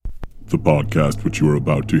The podcast which you are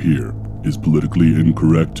about to hear is politically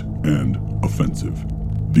incorrect and offensive.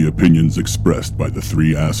 The opinions expressed by the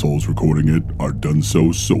three assholes recording it are done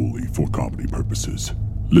so solely for comedy purposes.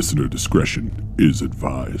 Listener discretion is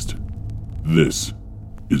advised. This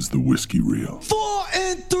is the Whiskey Reel. 4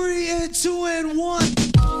 and 3 and 2 and 1.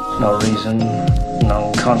 No reason,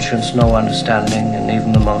 no conscience, no understanding, and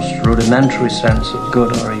even the most rudimentary sense of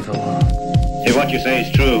good or evil. If what you say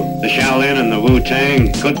is true, the Shaolin and the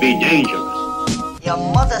Wu-Tang could be dangerous. Your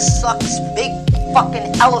mother sucks big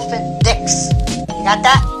fucking elephant dicks. You got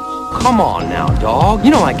that? Come on now, dog.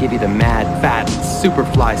 You know I give you the mad, fat,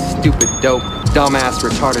 superfly, stupid, dope, dumbass,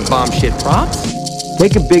 retarded bomb shit props.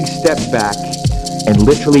 Take a big step back and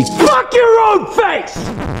literally fuck your own face!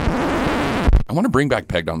 I want to bring back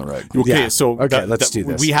Pegged on the Reg. Okay, let's do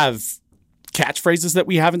this. We have catchphrases that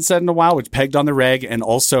we haven't said in a while, which Pegged on the Reg, and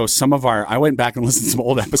also some of our, I went back and listened to some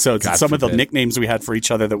old episodes, and some of the nicknames we had for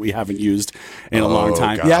each other that we haven't used in a long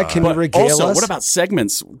time. God. Yeah, can you regale also, us? what about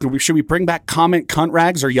segments? Should we bring back comment cunt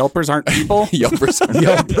rags or Yelpers aren't people? Yelpers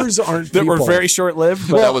aren't that people. were very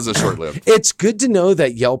short-lived. Well, that was a short-lived. It's good to know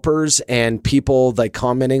that Yelpers and people like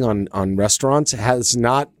commenting on restaurants has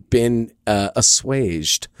not been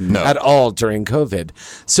assuaged at all during COVID.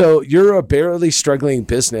 So you're a barely struggling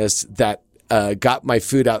business that got my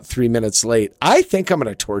food out 3 minutes late. I think I'm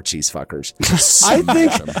going to torch these fuckers.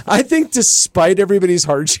 I think despite everybody's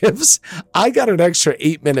hardships, I got an extra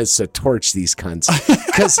 8 minutes to torch these cunts.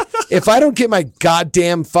 Because if I don't get my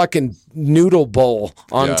goddamn fucking noodle bowl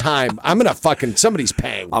on time, I'm going to fucking, somebody's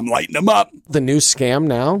paying. I'm lighting them up. The new scam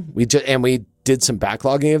now, we did some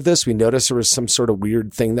backlogging of this. We noticed there was some sort of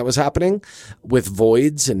weird thing that was happening with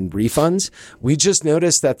voids and refunds. We just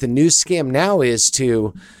noticed that the new scam now is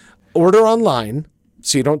to order online,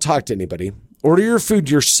 so you don't talk to anybody. Order your food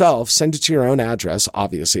yourself, send it to your own address.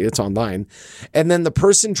 Obviously, it's online. And then the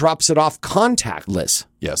person drops it off contactless.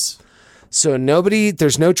 Yes. So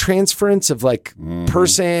there's no transference of like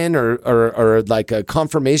person or like a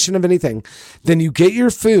confirmation of anything. Then you get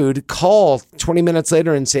your food, call 20 minutes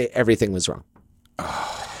later and say everything was wrong.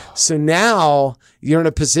 So now you're in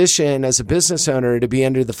a position as a business owner to be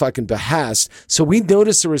under the fucking behest. So we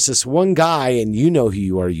noticed there was this one guy, and you know who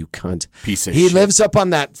you are, you cunt. Piece of shit. He lives up on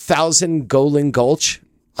that 1,000 Golan Gulch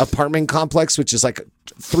apartment complex, which is like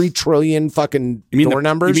 3 trillion fucking door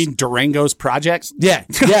numbers. You mean Durango's projects? Yeah.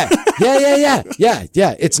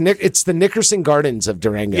 It's the Nickerson Gardens of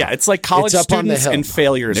Durango. Yeah, it's like college students and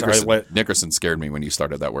failures. Nickerson scared me when you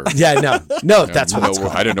started that word. Yeah, no, that's what it's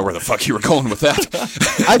called. I didn't know where the fuck you were going with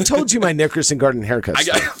that. I've told you my Nickerson Garden haircut.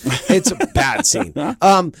 It's a bad scene.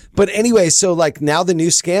 But anyway, so like now the new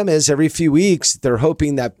scam is every few weeks they're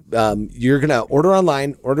hoping that you're gonna order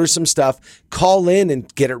online, order some stuff, call in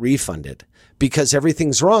and get it refunded because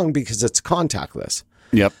everything's wrong because it's contactless.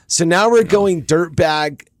 Yep. So now we're going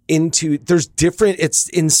dirtbag into it's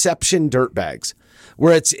Inception dirtbags.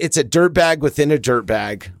 Where it's a dirt bag within a dirt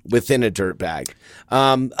bag within a dirt bag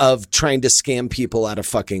of trying to scam people out of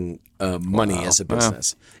fucking money as a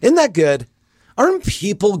business. Isn't that good? Aren't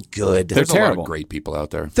people good? There's terrible. a lot of great people out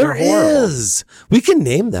there. There is. We can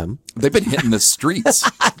name them. They've been hitting the streets.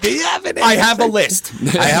 I have a list.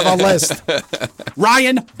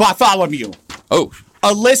 Ryan Bartholomew. Oh.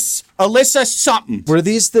 Alyssa something. Were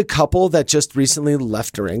these the couple that just recently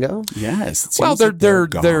left Durango? Yes. Well,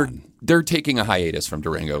 they're taking a hiatus from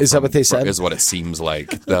Durango. Is that what they said? Is what it seems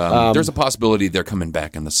like. There's a possibility they're coming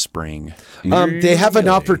back in the spring. They have an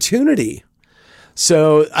opportunity.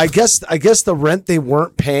 So I guess the rent they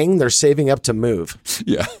weren't paying, they're saving up to move.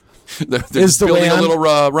 Yeah. They're building a little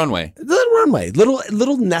runway.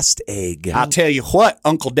 Little nest egg. I'll tell you what,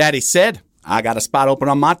 Uncle Daddy said. I got a spot open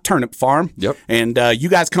on my turnip farm. Yep. And you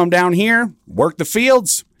guys come down here, work the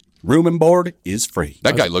fields. Room and board is free.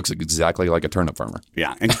 That guy looks exactly like a turnip farmer.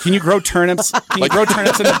 Yeah. And can you grow turnips? Can you grow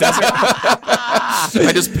turnips in the desert?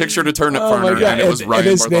 I just pictured a turnip farmer and it was Ryan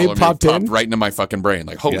his Bartholomew. name popped right into my fucking brain.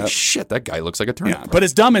 Like, holy shit, that guy looks like a turnip farmer. But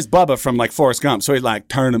as dumb as Bubba from like Forrest Gump. So he's like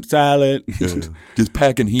turnip salad. Just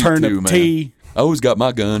packing heat turnip too, man. tea. I always got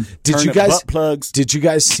my gun. Turnip butt plugs. Did you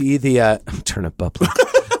guys see the turnip butt plug?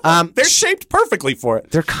 They're shaped perfectly for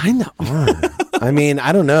it. There kind of are. I mean,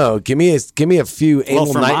 I don't know. Give me a few Give me a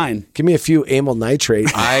few amyl nitrate.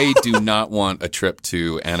 I do not want a trip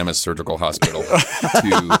to Animas Surgical Hospital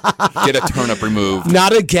to get a turnip removed.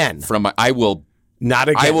 Not again. Not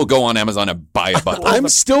again. I will go on Amazon and buy a butt. I'm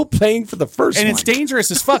still paying for the first one. And it's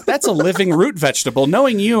dangerous as fuck. That's a living root vegetable.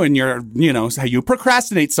 Knowing you and your, how you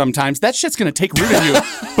procrastinate sometimes, that shit's going to take root in you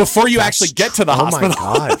before you actually get to the hospital.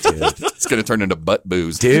 Oh my God, dude. It's going to turn into butt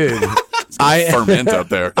booze. Dude. Ferment out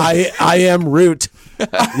there. I am root.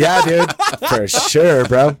 Yeah, dude. For sure,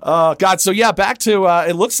 bro. Oh, God. So, yeah, back to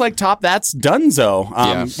it looks like Top That's Dunzo.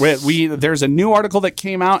 There's a new article that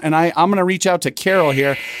came out, and I'm going to reach out to Carol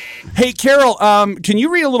here. Hey, Carol, can you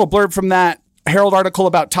read a little blurb from that Herald article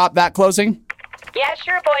about Top That closing? Yeah,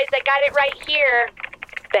 sure, boys. I got it right here.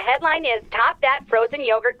 The headline is, Top That Frozen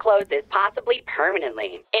Yogurt Closes Possibly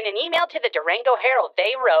Permanently. In an email to the Durango Herald,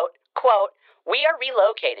 they wrote, quote, "We are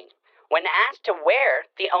relocating." When asked to where,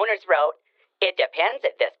 the owners wrote, "It depends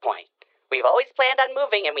at this point. We've always planned on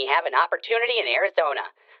moving and we have an opportunity in Arizona.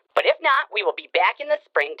 But if not, we will be back in the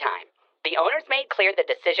springtime." The owners made clear the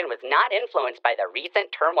decision was not influenced by the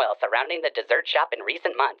recent turmoil surrounding the dessert shop in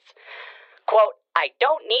recent months. Quote, "I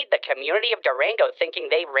don't need the community of Durango thinking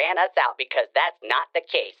they ran us out because that's not the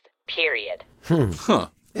case. Period."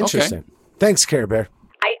 Interesting. Okay. Thanks, Care Bear.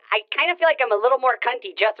 I kind of feel like I'm a little more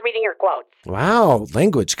cunty just reading your quotes. Wow.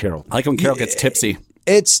 Language, Carol. I like when Carol gets tipsy.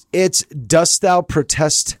 It's dost thou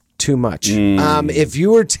protest too much? If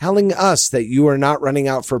you are telling us that you are not running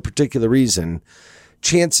out for a particular reason,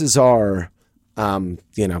 chances are,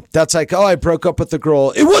 that's like, oh, I broke up with the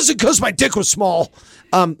girl. It wasn't because my dick was small.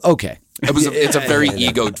 Okay. It's a very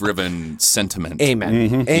ego-driven sentiment. Amen.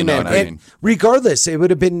 Mm-hmm. Amen. You know what I mean? Regardless, it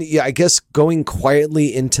would have been, I guess, going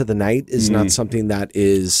quietly into the night is not something that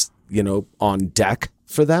is, on deck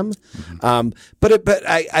for them. But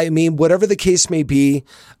I mean, whatever the case may be,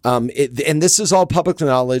 and this is all public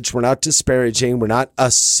knowledge. We're not disparaging. We're not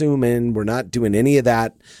assuming. We're not doing any of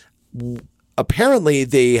that. Apparently,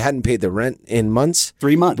 they hadn't paid the rent in months.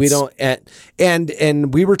 3 months. We don't,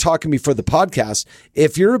 and we were talking before the podcast.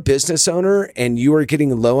 If you're a business owner and you are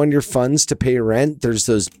getting low on your funds to pay rent, there's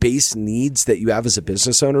those base needs that you have as a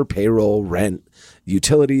business owner: payroll, rent,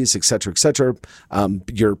 utilities, et cetera,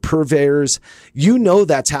 your purveyors.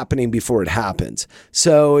 That's happening before it happens.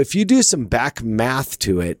 So if you do some back math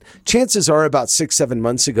to it, chances are about 6-7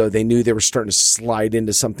 months ago, they knew they were starting to slide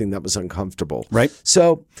into something that was uncomfortable. Right.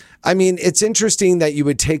 So, I mean, it's interesting that you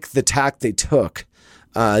would take the tack they took,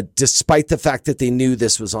 despite the fact that they knew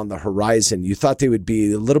this was on the horizon. You thought they would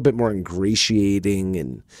be a little bit more ingratiating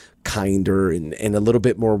and kinder and a little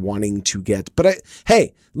bit more wanting to get. But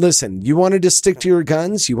hey, listen, you wanted to stick to your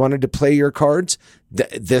guns. You wanted to play your cards.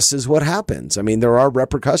 This is what happens. I mean, there are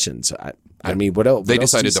repercussions. I mean, what else? They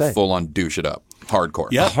decided to full on douche it up. Hardcore.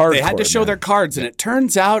 Yeah, they had to show their cards, and it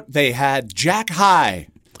turns out they had Jack High.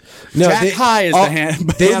 No, Jack High is the hand.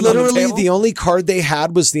 They literally, the only card they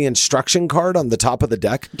had was the instruction card on the top of the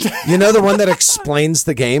deck. You know, the one that explains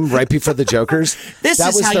the game right before the Jokers? This that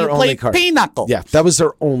is was how their you only play card. Pinochle. Yeah, that was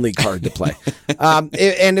their only card to play.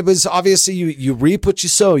 And it was obviously you reap what you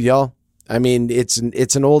sow, y'all. I mean, it's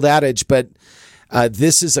an old adage, but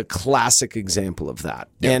this is a classic example of that.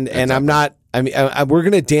 Yeah, and exactly. I'm not, I mean, we're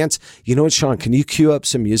going to dance. You know what, Sean, can you cue up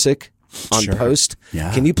some music? On post,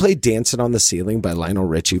 yeah. Can you play "Dancing on the Ceiling" by Lionel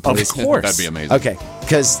Richie, please? Of course, that'd be amazing. Okay,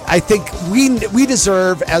 because I think we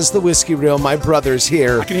deserve, as the Whiskey Reel, my brothers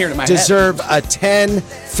here, I can hear it in my deserve a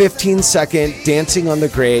 10-15 second "Dancing on the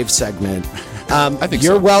Grave" segment. I think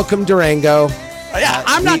you're so. welcome, Durango. Yeah,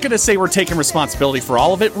 I'm not going to say we're taking responsibility for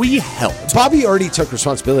all of it. We helped. Bobby already took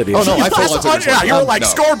responsibility. Oh, no, I full on took responsibility. Yeah, you were like,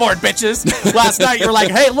 scoreboard, bitches. Last night, you were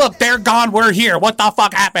like, hey, look, they're gone. We're here. What the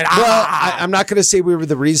fuck happened? Well, I'm not going to say we were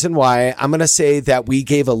the reason why. I'm going to say that we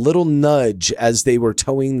gave a little nudge as they were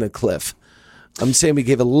towing the cliff. I'm saying we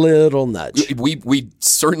gave a little nudge. We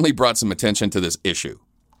certainly brought some attention to this issue.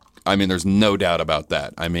 I mean, there's no doubt about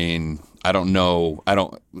that. I mean, I don't know.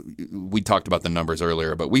 We talked about the numbers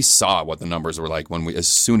earlier, but we saw what the numbers were like as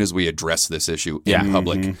soon as we addressed this issue in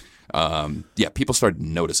public. People started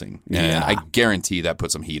noticing, and I guarantee that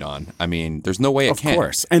put some heat on. I mean, there's no way it can't. Of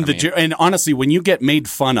course. And and honestly, when you get made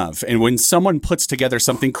fun of, and when someone puts together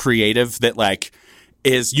something creative that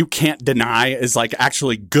is you can't deny is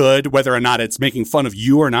actually good, whether or not it's making fun of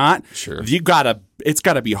you or not. Sure, it's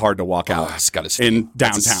gotta be hard to walk out. It's gotta sting. In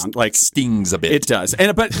downtown. Stings a bit. It does,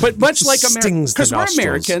 and but much like America, because we're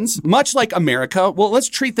Americans, much like America. Well, let's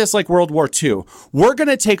treat this like World War II. We're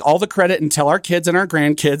gonna take all the credit and tell our kids and our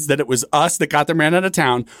grandkids that it was us that got them ran out of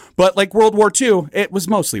town. But like World War II, it was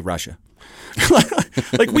mostly Russia.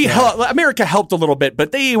 America helped a little bit,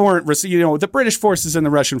 but they weren't. The British forces and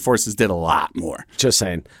the Russian forces did a lot more. Just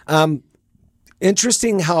saying.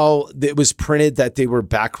 Interesting how it was printed that they were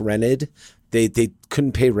back rented. They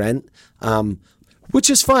couldn't pay rent, which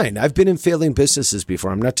is fine. I've been in failing businesses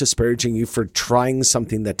before. I'm not disparaging you for trying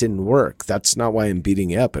something that didn't work. That's not why I'm beating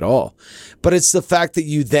you up at all. But it's the fact that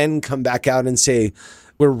you then come back out and say,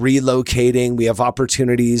 we're relocating. We have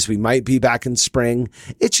opportunities. We might be back in spring.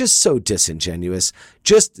 It's just so disingenuous.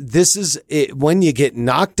 This is it. When you get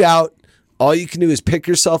knocked out All you can do is pick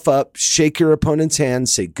yourself up, shake your opponent's hand,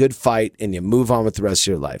 say good fight, and you move on with the rest of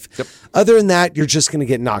your life. Yep. Other than that, you're just going to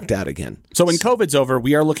get knocked out again. So when COVID's over,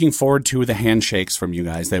 we are looking forward to the handshakes from you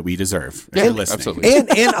guys that we deserve. Yeah, absolutely. And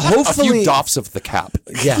hopefully... a few doffs of the cap.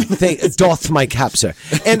 Yeah, doff my cap, sir.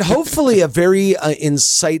 And hopefully a very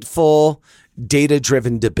insightful,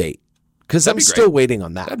 data-driven debate. Because I'm still waiting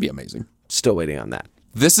on that. That'd be amazing. Still waiting on that.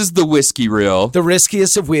 This is the whiskey reel. The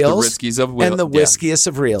riskiest of wheels. The riskiest of wheels. And the whiskiest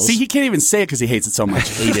of reels. See, he can't even say it because he hates it so much.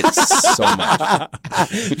 I hate it so much.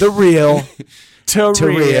 The reel. To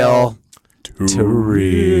real. To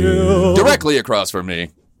real. Directly across from me.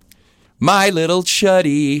 My little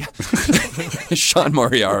chuddy. Sean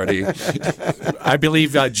Moriarty. I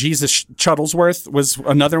believe Jesus Shuttlesworth was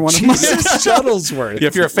another one of mine. Jesus Shuttlesworth.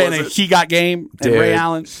 If you're a fan of He Got Game and Ray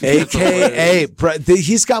Allen. AKA.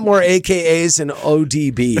 He's got more AKAs than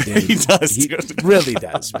ODB, dude. He does. He really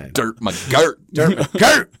does, man. Dirt McGirt. Dirt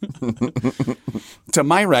McGirt. To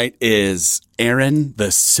my right is Aaron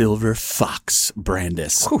the Silver Fox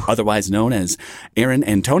Brandis, otherwise known as Aaron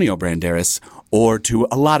Antonio Branderis, or to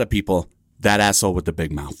a lot of people, that asshole with the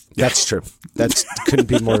big mouth. That's true. That couldn't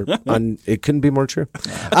be more. It couldn't be more true.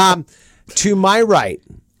 To my right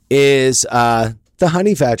is the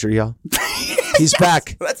honey badger, y'all. He's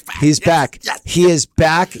back. He's back. Yes. He is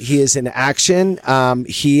back. He is in action.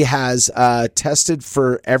 He has tested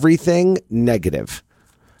for everything negative.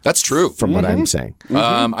 That's true. From what I'm saying.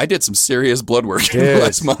 I did some serious blood work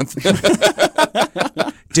last month.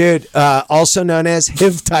 Dude, also known as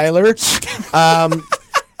HIV Tyler.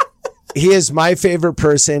 He is my favorite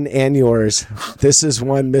person and yours. This is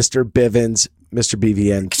one Mr. Bivens, Mr.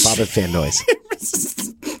 BVN, Bobbitt Fan Noise.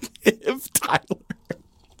 HIV Tyler.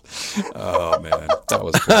 Oh, man. That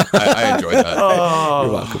was cool. I enjoyed that. Oh.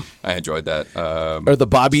 You're welcome. I enjoyed that. Or the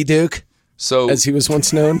Bobby Duke, so as he was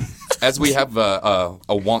once known. As we have a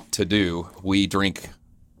want to do, we drink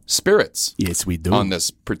spirits. Yes, we do. On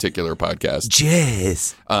this particular podcast.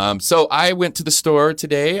 Yes. So I went to the store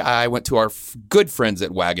today. I went to our good friends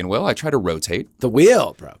at Wagon Wheel. I try to rotate. The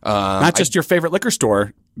wheel, bro. Not just your favorite liquor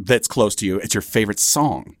store that's close to you. It's your favorite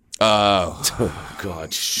song. Oh,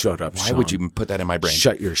 God, shut up, Why Sean. would you put that in my brain?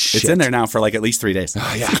 Shut your shit. It's in there now for like at least 3 days.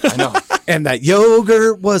 Oh, yeah, I know. And that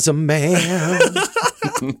yogurt was a man.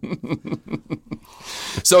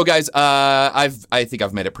 So, guys, I think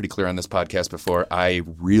I've made it pretty clear on this podcast before. I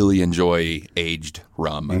really enjoy aged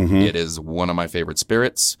rum. Mm-hmm. It is one of my favorite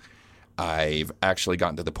spirits. I've actually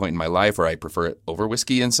gotten to the point in my life where I prefer it over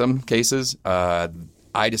whiskey in some cases.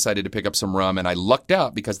 I decided to pick up some rum, and I lucked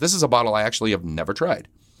out because this is a bottle I actually have never tried.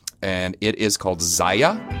 And it is called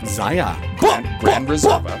Zaya. Grand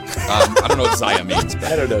Reserva. I don't know what Zaya means. But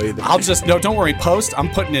I don't know either. Don't worry, post. I'm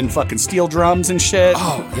putting in fucking steel drums and shit.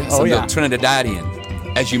 Oh, yes. Oh, yeah. Trinidadian.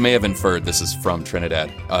 As you may have inferred, this is from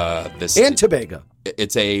Trinidad. And Tobago.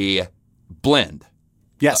 It's a blend.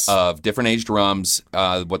 Yes. Of different aged rums.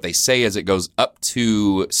 What they say is it goes up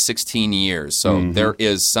to 16 years. So there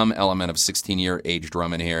is some element of 16-year aged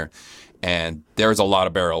rum in here. And there's a lot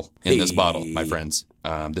of barrel in this bottle, my friends.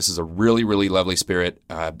 This is a really, really lovely spirit.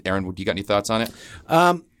 Aaron, you got any thoughts on it?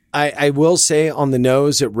 I will say on the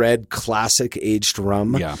nose, it read classic aged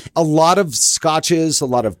rum. Yeah. A lot of scotches, a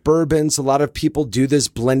lot of bourbons, a lot of people do this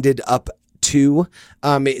blended up too.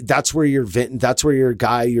 That's where your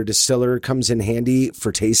distiller comes in handy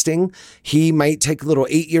for tasting. He might take a little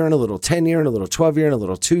 8-year and a little 10-year and a little 12-year and a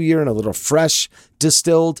little 2-year and a little fresh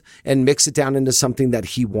distilled and mix it down into something that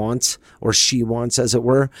he wants or she wants, as it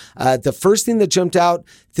were. The first thing that jumped out,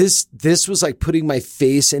 this was like putting my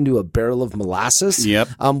face into a barrel of molasses,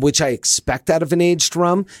 which I expect out of an aged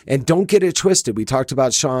rum. And don't get it twisted. We talked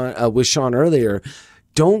about with Sean earlier.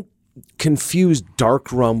 Don't confuse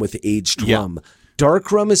dark rum with aged rum. Dark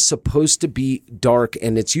rum is supposed to be dark,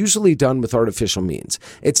 and it's usually done with artificial means.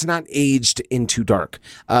 It's not aged into dark,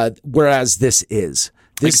 whereas this is.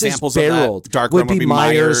 This examples is barreled. Of that dark rum would be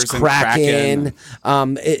Myers, Kraken.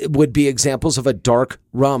 It would be examples of a dark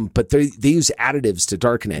rum, but they use additives to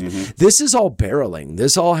darken it. Mm-hmm. This is all barreling.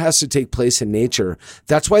 This all has to take place in nature.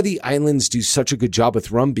 That's why the islands do such a good job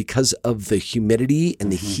with rum, because of the humidity and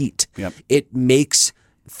the heat. Yep. It makes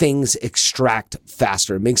things extract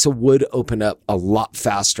faster. It makes a wood open up a lot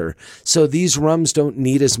faster. So these rums don't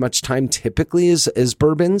need as much time typically as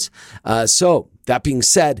bourbons. So that being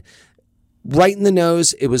said, right in the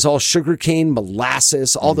nose, it was all sugarcane,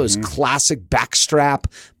 molasses, all those classic backstrap,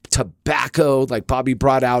 tobacco, like Bobby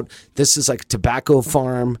brought out. This is like tobacco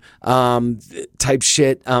farm type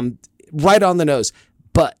shit, right on the nose.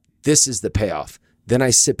 But this is the payoff. Then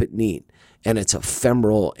I sip it neat. and it's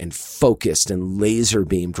ephemeral and focused and laser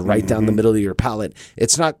beamed right down the middle of your palate.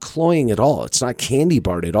 It's not cloying at all. It's not candy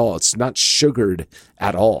barred at all. It's not sugared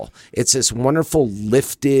at all. It's this wonderful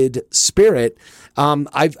lifted spirit.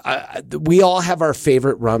 We all have our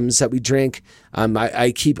favorite rums that we drink.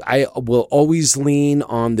 I will always lean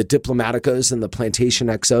on the Diplomaticos and the Plantation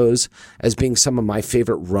XOs as being some of my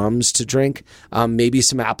favorite rums to drink. Maybe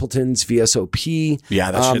some Appleton's VSOP.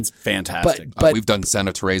 Yeah, that shit's fantastic. But we've done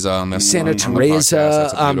Santa Teresa on this. Santa on the Teresa, podcast.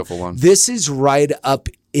 That's a beautiful one. This is right up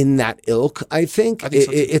in that ilk, I think.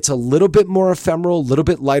 It's a little bit more ephemeral, a little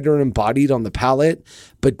bit lighter and embodied on the palate.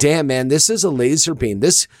 But damn, man, this is a laser beam.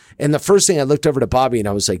 And the first thing I looked over to Bobby and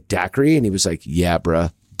I was like, daiquiri? And he was like, yeah,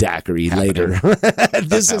 bruh. Daiquiri later.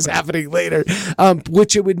 This is happening later.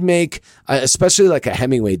 Which it would make, especially like a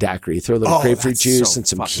Hemingway daiquiri. Throw a little grapefruit juice and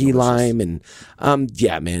some key lime and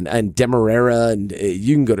yeah, man, and Demerara, and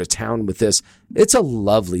you can go to town with this. It's a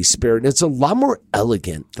lovely spirit, and it's a lot more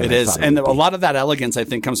elegant than it is. And a lot of that elegance, I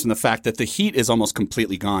think, comes from the fact that the heat is almost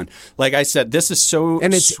completely gone. Like I said, this is so...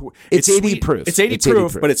 And it's 80 proof. It's 80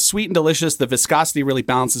 proof, but it's sweet and delicious. The viscosity really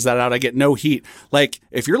balances that out. I get no heat. Like,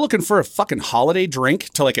 if you're looking for a fucking holiday drink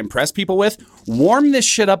to, like, impress people with, warm this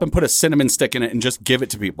shit up and put a cinnamon stick in it and just give it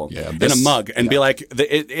to people in a mug and be like,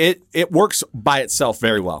 it works by itself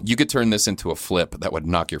very well. You could turn this into a flip that would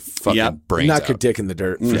knock your fucking brains out. Knock your dick in the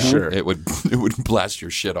dirt, for sure. It would blast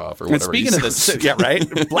your shit off or whatever. And speaking of this, yeah,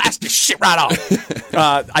 right? Blast your shit right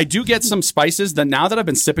off. I do get some spices that now that I've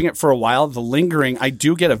been sipping it for a while, the lingering, I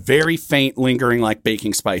do get a very faint lingering like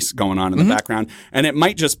baking spice going on in the background. And it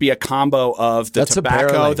might just be a combo of the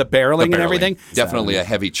tobacco, the barreling and everything. Definitely a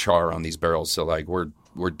heavy char on these barrels. So like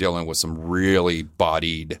we're dealing with some really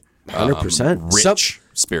bodied 100% rich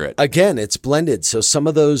spirit. Again, it's blended. So some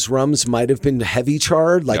of those rums might have been heavy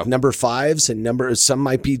charred, like number 5s, and some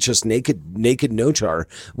might be just naked no char.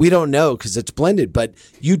 We don't know because it's blended, but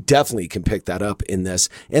you definitely can pick that up in this.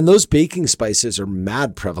 And those baking spices are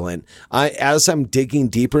mad prevalent. As I'm digging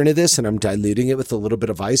deeper into this and I'm diluting it with a little bit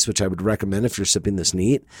of ice, which I would recommend if you're sipping this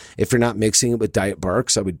neat. If you're not mixing it with Diet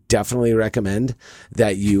Barks, I would definitely recommend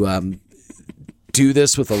that you do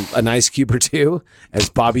this with an ice cube or two, as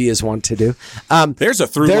Bobby is wont to do. There's a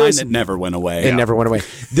through line that never went away. It never went away.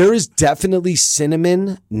 There is definitely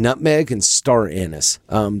cinnamon, nutmeg, and star anise.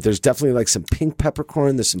 There's definitely like some pink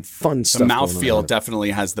peppercorn. There's some fun stuff. The mouthfeel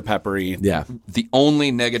definitely has the peppery. Yeah. The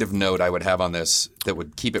only negative note I would have on this that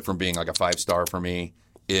would keep it from being like a 5-star for me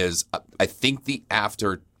is I think the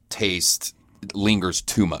aftertaste lingers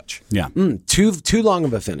too much. Yeah. Too long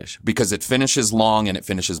of a finish. Because it finishes long and it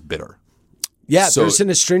finishes bitter. Yeah, so there's an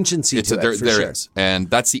astringency to it. There is, and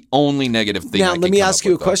that's the only negative thing. Now, let me ask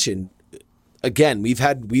you a question. Again, we've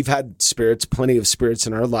had spirits, plenty of spirits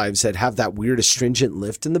in our lives that have that weird astringent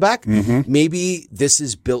lift in the back. Maybe this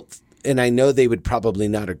is built, and I know they would probably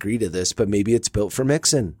not agree to this, but maybe it's built for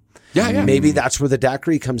mixing. Yeah. Maybe that's where the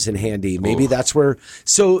daiquiri comes in handy. Maybe that's where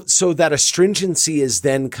so that astringency is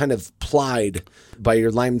then kind of plied by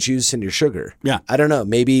your lime juice and your sugar. Yeah, I don't know.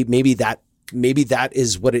 Maybe that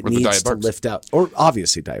is what it needs to lift out. Or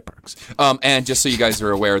obviously Diet Barks. And just so you guys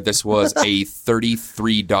are aware, this was a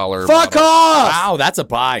 $33 Fuck bottle. off! Wow, that's a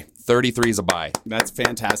buy. 33 is a buy. That's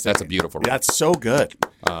fantastic. That's a beautiful rub. That's so good.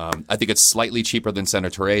 I think it's slightly cheaper than Santa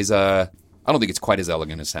Teresa. I don't think it's quite as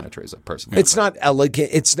elegant as Santa Teresa, personally. It's not elegant.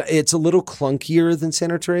 It's a little clunkier than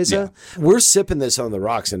Santa Teresa. Yeah. We're sipping this on the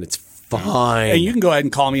rocks, and it's fine. And you can go ahead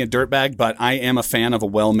and call me a dirtbag, but I am a fan of a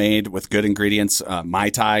well-made with good ingredients Mai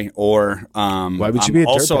Tai, or why would you be a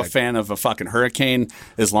also dirtbag? A fan of a fucking Hurricane.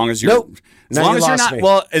 As long as you're not. Me.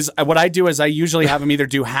 Well, what I do is I usually have them either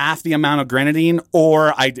do half the amount of grenadine,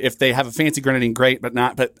 or if they have a fancy grenadine, great, but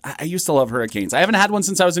not. But I used to love Hurricanes. I haven't had one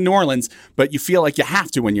since I was in New Orleans, but you feel like you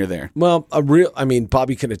have to when you're there. Well,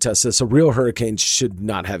 Bobby can attest this. A real Hurricane should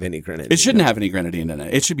not have any grenadine. It shouldn't have any grenadine in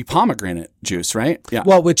it. It should be pomegranate juice, right? Yeah.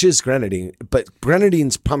 Well, which is grenadine, but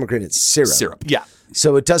grenadine's pomegranate syrup. Yeah.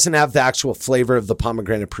 So it doesn't have the actual flavor of the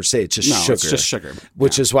pomegranate per se. It's just sugar. It's just sugar.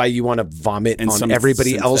 Which is why you want to vomit on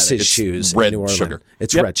everybody else's shoes. Red in New Orleans. sugar.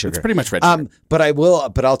 It's red sugar. It's pretty much red sugar.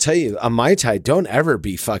 But I'll tell you, a Mai Tai, don't ever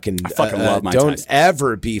be fucking. I fucking love Mai Tais. Don't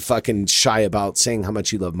ever be fucking shy about saying how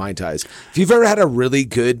much you love Mai Tais. If you've ever had a really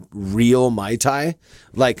good real Mai Tai,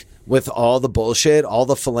 like with all the bullshit, all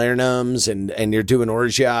the falernums, and you're doing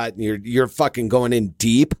orgeat, and you're fucking going in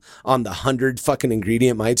deep on the 100 fucking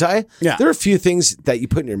ingredient Mai Tai. Yeah. There are a few things that you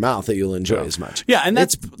put in your mouth that you'll enjoy as much. Yeah, and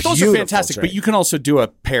those are fantastic. But you can also do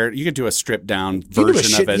you can do a stripped down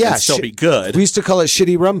version of it and still be good. We used to call it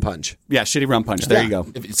shitty rum punch. Yeah, shitty rum punch. There you go.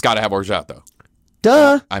 It's got to have orgeat though.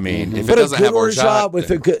 Duh. I mean, if but it doesn't have orgeat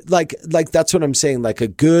with a good, like that's what I'm saying, like a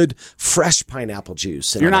good fresh pineapple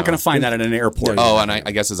juice. You're not going to find that at an airport. Oh, and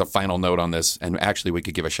I guess as a final note on this, and actually we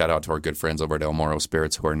could give a shout out to our good friends over at El Moro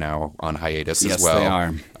Spirits who are now on hiatus as well.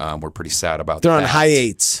 Yes, they are. We're pretty sad about They're that. on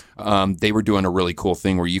hiatus. They were doing a really cool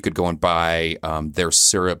thing where you could go and buy their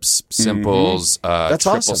syrups, simples,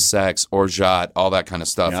 triple awesome. sex, orgeat, all that kind of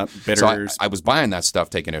stuff. Yep, so bitters. I was buying that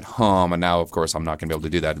stuff, taking it home, and now, of course, I'm not going to be able to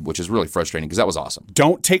do that, which is really frustrating because that was awesome.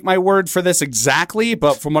 Don't take my word for this exactly,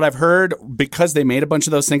 but from what I've heard, because they made a bunch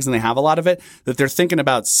of those things and they have a lot of it, that they're thinking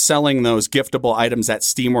about selling those giftable items at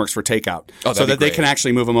Steamworks for takeout, so that they can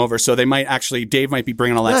actually move them over. So they might actually, Dave might be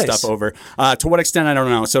bringing all that stuff over. To what extent, I don't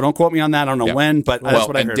know. So don't quote me on that. I don't know when, but that's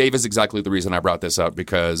what I heard. And Dave is exactly the reason I brought this up,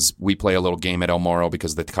 because we play a little game at El Moro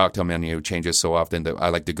because the cocktail menu changes so often that I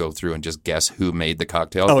like to go through and just guess who made the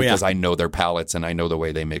cocktail because I know their palates and I know the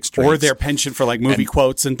way they mix drinks. Or their penchant for like movie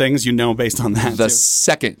quotes and things, based on that. The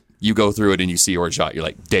second you go through it and you see orgeat, you're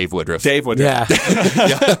like, Dave Woodruff. Dave Woodruff.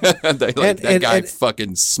 Yeah. That guy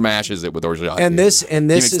fucking smashes it with orgeat. And this he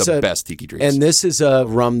makes is the best tiki drinks. And this is a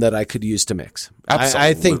rum that I could use to mix.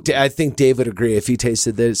 Absolutely. I think Dave would agree. If he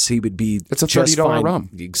tasted this, he would be. It's a $30 rum.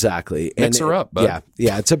 Exactly. Mix her up. Bud.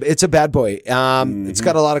 Yeah. It's a bad boy. It's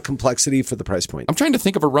got a lot of complexity for the price point. I'm trying to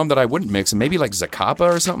think of a rum that I wouldn't mix, and maybe like Zacapa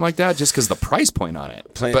or something like that, just because the price point on it.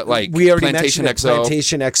 But like we already Plantation mentioned XO.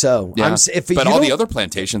 Plantation XO. Yeah. But all the other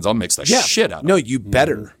plantations, I'll mix the shit out of. No, you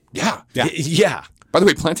better. Yeah. Yeah. By the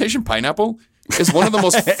way, plantation pineapple is one of the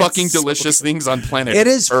most fucking delicious things on planet It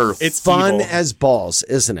is Earth. It's fun as balls,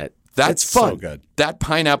 isn't it? That's it's fun. so good. That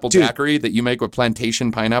pineapple daiquiri that you make with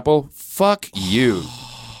plantation pineapple, fuck you.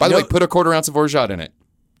 By the way, put a quarter ounce of orgeat in it.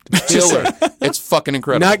 Killer. It's fucking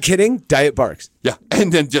incredible. Not kidding. Diet Barks. Yeah,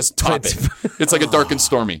 and then just top it. It's like a dark and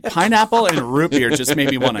stormy. Pineapple and root beer just made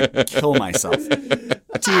me want to kill myself.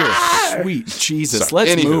 Dear sweet Jesus. Sorry.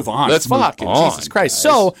 Let's move on. Let's move on, Jesus Christ. Guys.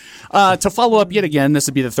 So, to follow up yet again, this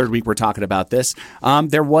would be the third week we're talking about this.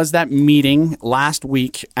 There was that meeting last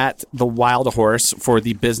week at the Wild Horse for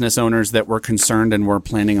the business owners that were concerned and were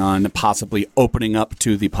planning on possibly opening up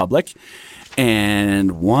to the public.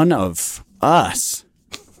 And one of us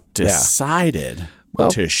decided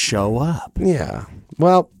to show up. Yeah.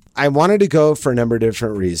 Well, I wanted to go for a number of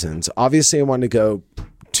different reasons. Obviously, I wanted to go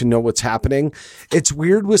to know what's happening. It's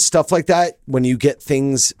weird with stuff like that when you get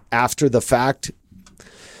things after the fact.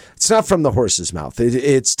 It's not from the horse's mouth.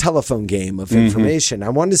 It's telephone game of information. I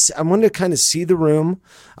wanted to kind of see the room.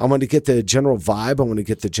 I wanted to get the general vibe. I want to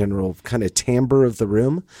get the general kind of timbre of the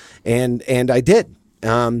room, and I did.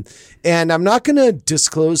 And I'm not going to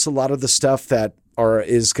disclose a lot of the stuff that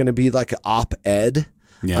is going to be like an op-ed.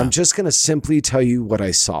 Yeah. I'm just going to simply tell you what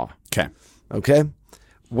I saw. Okay.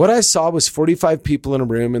 What I saw was 45 people in a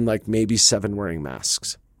room and like maybe 7 wearing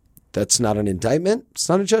masks. That's not an indictment. It's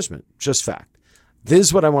not a judgment. Just fact. This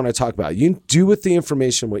is what I want to talk about. You do with the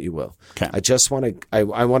information what you will. Okay. I just want to. I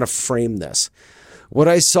want to frame this. What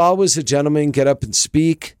I saw was a gentleman get up and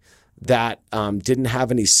speak that didn't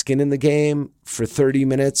have any skin in the game for 30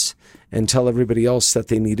 minutes and tell everybody else that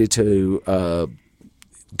they needed to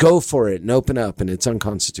go for it and open up, and it's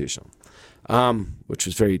unconstitutional, which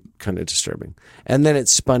was very kind of disturbing. And then it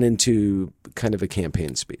spun into kind of a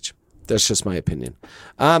campaign speech. That's just my opinion.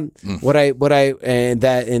 And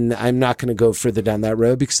I'm not going to go further down that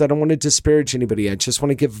road because I don't want to disparage anybody. I just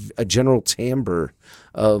want to give a general timbre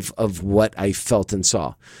of what I felt and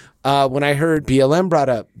saw. When I heard BLM brought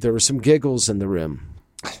up, there were some giggles in the room.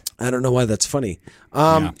 I don't know why that's funny.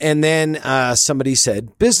 And then somebody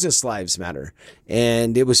said, business lives matter.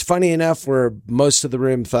 And it was funny enough where most of the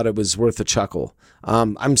room thought it was worth a chuckle.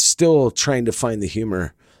 I'm still trying to find the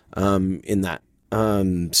humor in that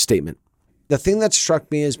statement. The thing that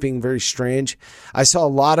struck me as being very strange, I saw a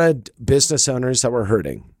lot of business owners that were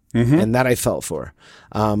hurting. And that I felt for.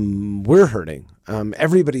 We're hurting.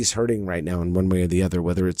 Everybody's hurting right now in one way or the other,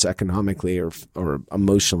 whether it's economically or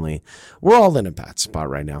emotionally. We're all in a bad spot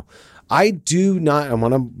right now. I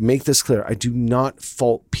want to make this clear. I do not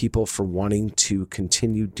fault people for wanting to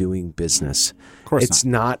continue doing business. Of course it's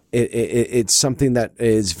not. It's something that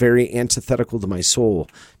is very antithetical to my soul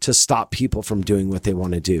to stop people from doing what they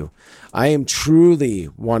want to do. I am truly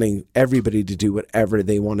wanting everybody to do whatever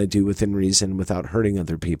they want to do within reason without hurting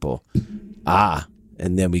other people.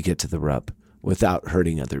 And then we get to the rub. Without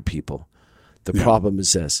hurting other people. The problem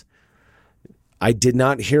is this. I did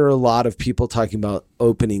not hear a lot of people talking about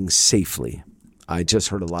opening safely. I just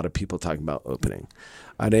heard a lot of people talking about opening.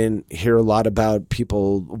 I didn't hear a lot about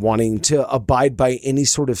people wanting to abide by any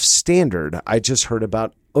sort of standard. I just heard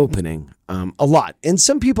about opening a lot. And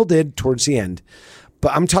some people did towards the end.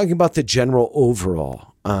 But I'm talking about the general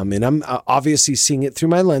overall. And I'm obviously seeing it through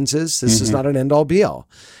my lenses. This is not an end all be all.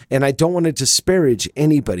 And I don't want to disparage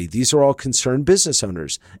anybody. These are all concerned business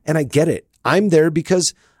owners. And I get it. I'm there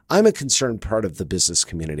because I'm a concerned part of the business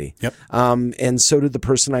community. Yep. And so did the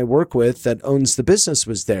person I work with that owns the business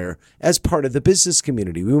was there as part of the business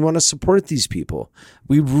community. We want to support these people.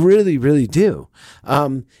 We really, really do.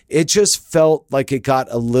 It just felt like it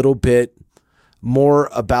got a little bit more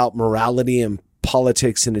about morality and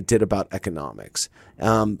politics than it did about economics.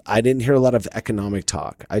 I didn't hear a lot of economic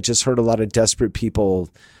talk. I just heard a lot of desperate people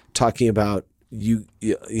talking about you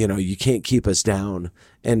know, you can't keep us down.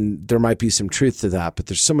 And there might be some truth to that, but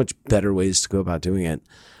there's so much better ways to go about doing it.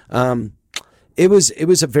 It was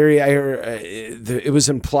a very, it was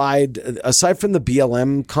implied, aside from the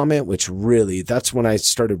BLM comment, which really, that's when I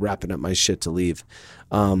started wrapping up my shit to leave.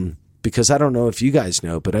 Because I don't know if you guys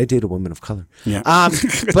know, but I date a woman of color. Yeah.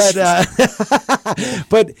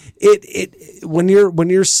 But when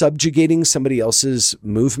you're subjugating somebody else's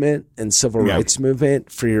movement and civil rights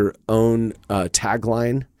movement for your own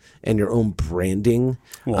tagline and your own branding.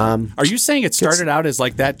 Well, are you saying it started out as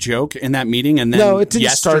like that joke in that meeting, and then no, it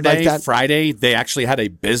didn't start like that. Friday, they actually had a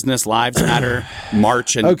Business Lives Matter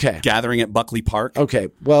march and gathering at Buckley Park? Okay.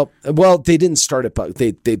 Well, they didn't start at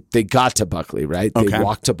Buckley. They got to Buckley, right? They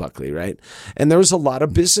walked to Buckley, right? And there was a lot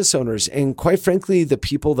of business owners, and quite frankly, the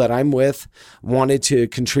people that I'm with wanted to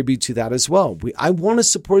contribute to that as well. I want to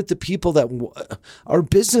support the people that are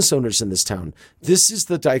business owners in this town. This is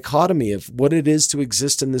the dichotomy of what it is to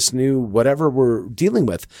exist in this new whatever we're dealing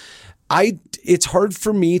with. It's hard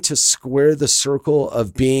for me to square the circle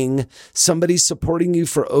of being somebody supporting you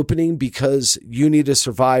for opening because you need to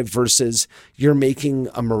survive versus you're making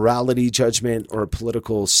a morality judgment or a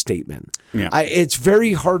political statement. Yeah. It's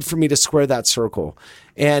very hard for me to square that circle.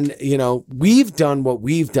 And, you know, we've done what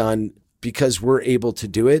we've done because we're able to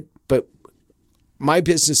do it, but my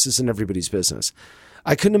business isn't everybody's business.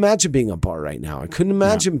 I couldn't imagine being a bar right now. I couldn't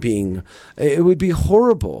imagine it would be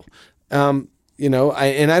horrible. You know,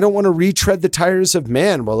 I don't want to retread the tires of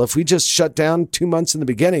man. Well, if we just shut down 2 months in the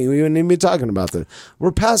beginning, we wouldn't even be talking about that.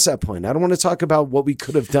 We're past that point. I don't want to talk about what we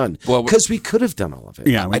could have done because we could have done all of it.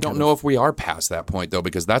 Yeah, I don't know if we are past that point, though,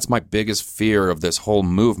 because that's my biggest fear of this whole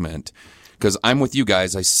movement. Because I'm with you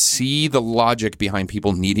guys. I see the logic behind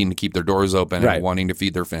people needing to keep their doors open and wanting to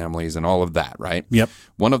feed their families and all of that, right? Yep.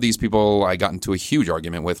 One of these people I got into a huge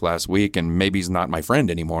argument with last week, and maybe he's not my friend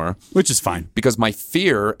anymore. Which is fine. Because my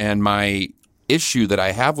fear and my issue that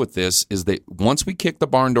I have with this is that once we kick the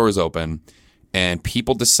barn doors open and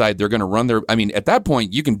people decide they're going to run their... I mean, at that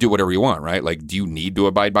point, you can do whatever you want, right? Like, do you need to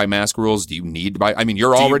abide by mask rules? Do you need to buy... I mean,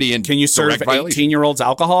 you're already in... Can you serve 18-year-olds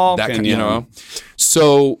alcohol? That can, you know.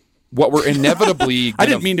 So what we're inevitably... I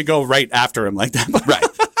didn't mean to go right after him like that. But right.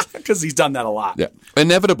 Because he's done that a lot. Yeah.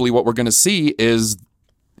 Inevitably, what we're going to see is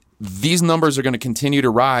these numbers are going to continue to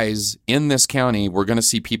rise in this county. We're going to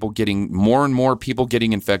see people getting more and more people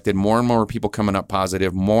getting infected, more and more people coming up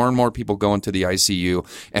positive, more and more people going to the ICU.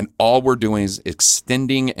 And all we're doing is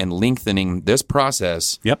extending and lengthening this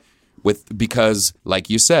process. Yep. Because,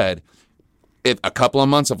 like you said, if a couple of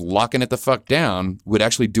months of locking it the fuck down would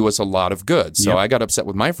actually do us a lot of good. So I got upset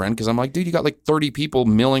with my friend because I'm like, dude, you got like 30 people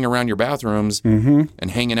milling around your bathrooms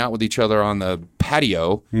and hanging out with each other on the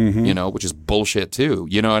patio, you know, which is bullshit too.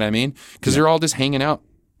 You know what I mean? Because they're all just hanging out.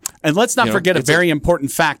 And let's not forget a very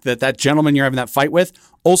important fact that gentleman you're having that fight with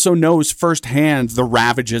also knows firsthand the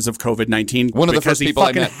ravages of COVID-19. One of the first people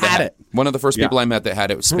I met had it. One of the first people I met that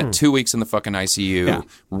had it spent 2 weeks in the fucking ICU.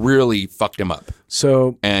 Really fucked him up.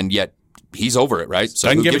 So, and yet he's over it, right? So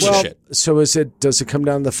who gives a shit? So does it come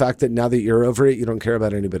down to the fact that now that you're over it, you don't care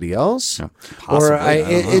about anybody else? Yeah. Or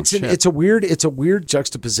it's a weird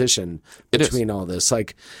juxtaposition between all this.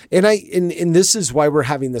 Like, and this is why we're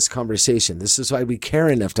having this conversation. This is why we care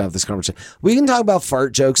enough to have this conversation. We can talk about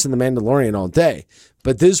fart jokes and The Mandalorian all day,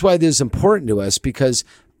 but this is why this is important to us because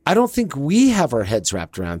I don't think we have our heads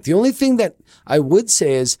wrapped around. The only thing that I would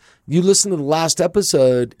say is you listen to the last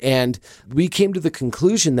episode and we came to the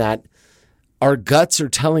conclusion that our guts are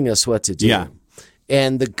telling us what to do. Yeah.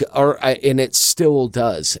 And it still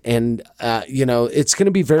does. And, you know, it's going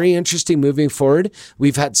to be very interesting moving forward.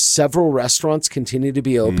 We've had several restaurants continue to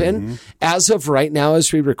be open. As of right now,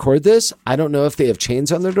 as we record this, I don't know if they have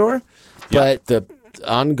chains on their door, but the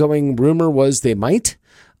ongoing rumor was they might.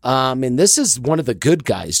 And this is one of the good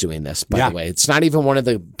guys doing this, by the way. It's not even one of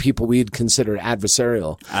the people we'd consider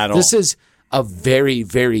adversarial. At all. This is a very,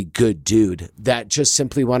 very good dude that just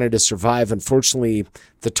simply wanted to survive. Unfortunately,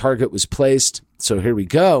 the target was placed, so here we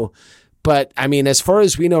go. But I mean, as far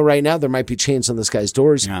as we know right now, there might be chains on this guy's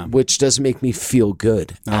doors, which doesn't make me feel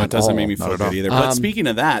good. No, it doesn't make me feel good either. But speaking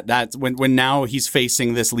of that, that's when now he's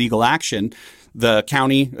facing this legal action. The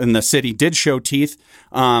county and the city did show teeth.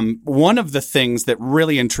 One of the things that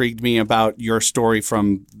really intrigued me about your story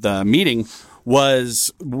from the meeting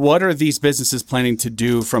was, what are these businesses planning to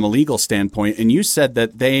do from a legal standpoint? And you said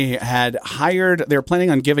that they were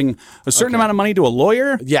planning on giving a certain amount of money to a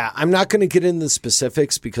lawyer. Yeah, I'm not going to get into the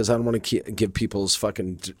specifics because I don't want to give people's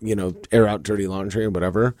fucking, air out dirty laundry or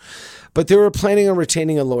whatever. But they were planning on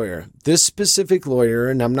retaining a lawyer. This specific lawyer,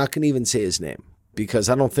 and I'm not going to even say his name because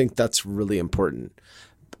I don't think that's really important,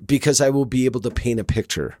 because I will be able to paint a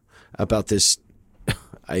picture about this.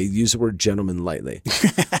 I use the word gentleman lightly.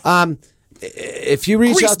 If you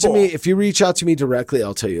reach out to me directly,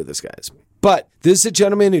 I'll tell you who this guy is. But this is a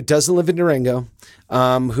gentleman who doesn't live in Durango,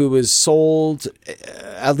 who was sold,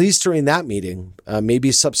 at least during that meeting,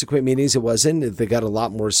 maybe subsequent meetings it wasn't. They got a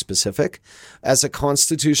lot more specific. As a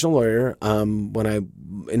constitutional lawyer, when I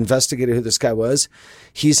investigated who this guy was,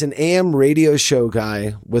 he's an AM radio show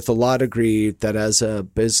guy with a law degree that has a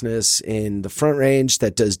business in the Front Range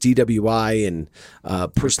that does DWI and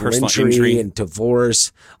personal injury and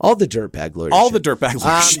divorce, all the dirtbag lawyers. All the dirtbag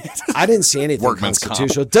lawyers. I didn't see anything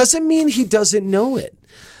constitutional. Doesn't mean he doesn't know it.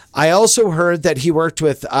 I also heard that he worked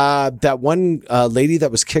with that one lady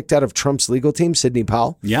that was kicked out of Trump's legal team, Sidney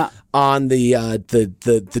Powell. Yeah, on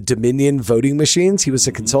the Dominion voting machines. He was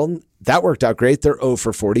a consultant. That worked out great. They're 0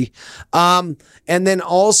 for 40. And then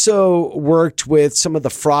also worked with some of the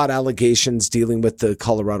fraud allegations dealing with the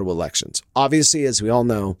Colorado elections. Obviously, as we all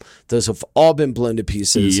know, those have all been blown to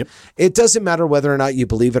pieces. Yep. It doesn't matter whether or not you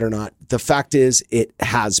believe it or not. The fact is, it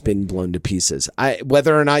has been blown to pieces.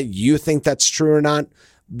 Whether or not you think that's true or not,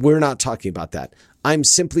 we're not talking about that. I'm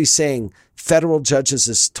simply saying federal judges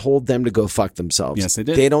has told them to go fuck themselves. Yes, they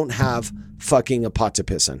did. They don't have fucking a pot to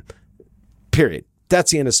piss in. Period.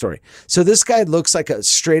 That's the end of the story. So this guy looks like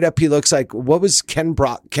he looks like, what was Kent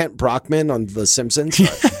Brockman on The Simpsons?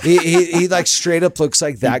 he like straight up looks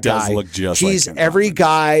like that guy. He does look just He's like every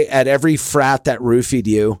guy at every frat that roofied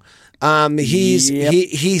you.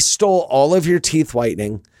 He stole all of your teeth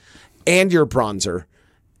whitening and your bronzer.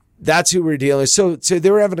 That's who we're dealing with. So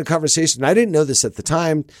they were having a conversation. I didn't know this at the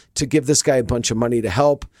time, to give this guy a bunch of money to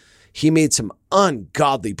help. He made some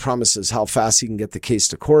ungodly promises how fast he can get the case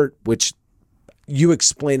to court, which you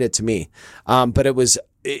explain it to me. But it was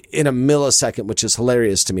in a millisecond, which is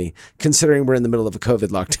hilarious to me, considering we're in the middle of a COVID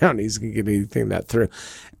lockdown. He's going to get anything that through.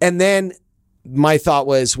 And then my thought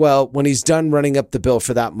was, well, when he's done running up the bill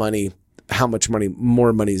for that money, how much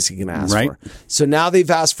more money is he going to ask for? So now they've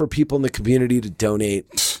asked for people in the community to donate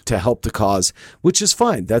to help the cause, which is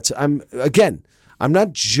fine. I'm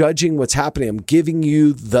not judging what's happening. I'm giving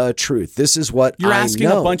you the truth. This is what you're asking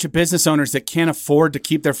a bunch of business owners that can't afford to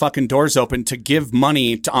keep their fucking doors open to give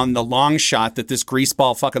money on the long shot that this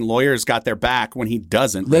greaseball fucking lawyer's got their back when he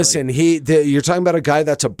doesn't. Listen, you're talking about a guy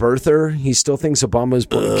that's a birther. He still thinks Obama was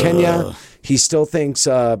born in Kenya. He still thinks,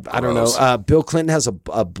 Bill Clinton has a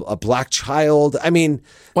black child. I mean,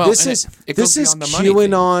 this is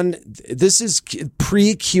QAnon. This is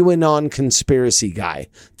pre-QAnon conspiracy guy.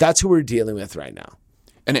 That's who we're dealing with right now.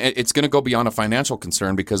 And it's going to go beyond a financial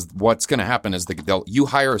concern, because what's going to happen is you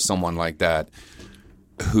hire someone like that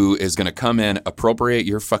who is going to come in, appropriate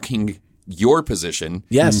your position.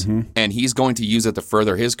 Yes. And he's going to use it to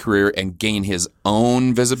further his career and gain his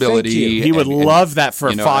own visibility. He would love that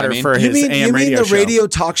for fodder for his AM radio show. You mean the radio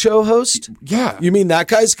talk show host? Yeah. You mean that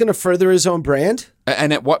guy's going to further his own brand?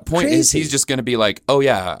 And at what point is he's just going to be like, oh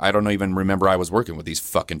yeah, I don't even remember I was working with these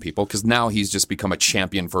fucking people, because now he's just become a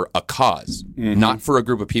champion for a cause, not for a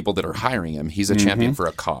group of people that are hiring him. He's a champion for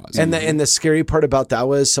a cause. And the scary part about that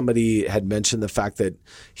was somebody had mentioned the fact that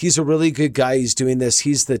he's a really good guy. He's doing this.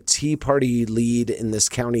 He's the Tea Party lead in this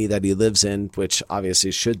county that he lives in, which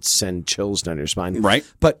obviously should send chills down your spine. Right.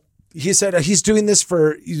 But he said he's doing this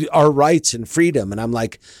for our rights and freedom. And I'm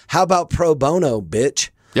like, how about pro bono,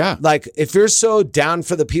 bitch? Yeah. Like, if you're so down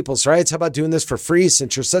for the people's rights, how about doing this for free,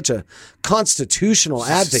 since you're such a constitutional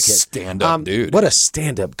advocate? Stand-up dude. What a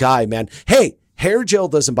stand-up guy, man. Hey, hair gel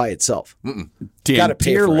doesn't by itself.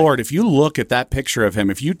 Dear Lord, if you look at that picture of him,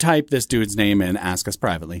 if you type this dude's name in, ask us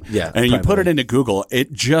privately, you put it into Google,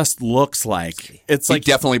 it just looks like he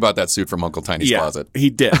definitely bought that suit from Uncle Tiny's closet. He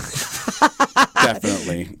did.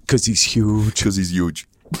 Definitely. Because he's huge. Because he's huge.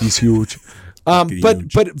 He's huge.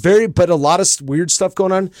 But a lot of weird stuff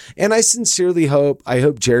going on, and I sincerely hope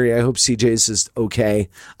CJ's is okay.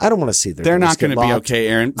 I don't want to see they're not going to be okay,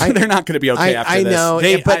 Aaron. They're not going to be okay after this.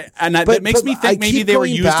 I know, that makes me think maybe they were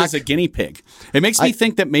used as a guiney pig. It makes me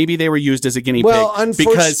think that maybe they were used as a guinea pig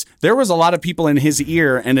because there was a lot of people in his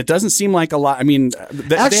ear, and it doesn't seem like a lot. I mean,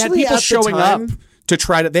 they had people showing up to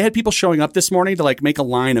try to. They had people showing up this morning to like make a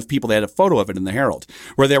line of people. They had a photo of it in the Herald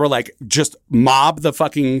where they were like, just mob the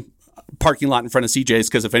fucking parking lot in front of CJ's,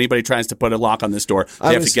 because if anybody tries to put a lock on this door,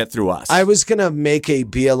 they have to get through us. I was gonna make a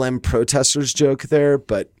BLM protesters joke there,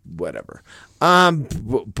 but whatever.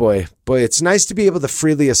 Boy, it's nice to be able to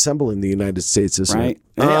freely assemble in the United States, isn't it?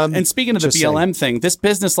 And speaking of the BLM thing, this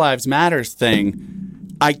Business Lives Matters thing,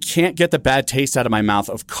 I can't get the bad taste out of my mouth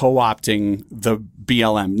of co-opting the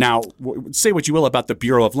BLM. Now, say what you will about the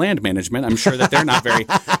Bureau of Land Management. I'm sure that they're not very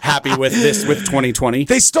happy with this with 2020.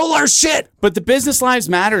 They stole our shit. But the Business Lives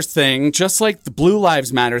Matters thing, just like the Blue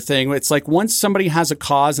Lives Matter thing, it's like once somebody has a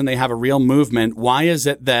cause and they have a real movement, why is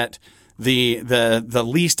it that the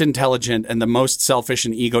least intelligent and the most selfish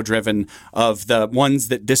and ego-driven of the ones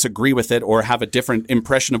that disagree with it or have a different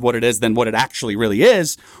impression of what it is than what it actually really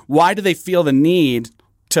is, why do they feel the need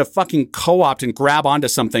to fucking co-opt and grab onto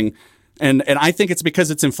something? And I think it's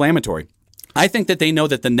because it's inflammatory. I think that they know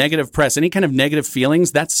that the negative press, any kind of negative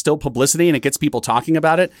feelings, that's still publicity and it gets people talking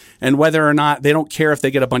about it. And whether or not they don't care if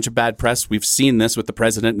they get a bunch of bad press. We've seen this with the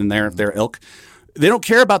president and their ilk. They don't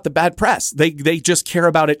care about the bad press. They just care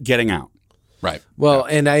about it getting out. Right. Well,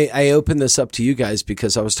 and I open this up to you guys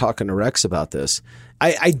because I was talking to Rex about this.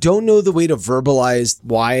 I don't know the way to verbalize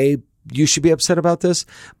why you should be upset about this,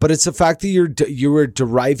 but it's the fact that you are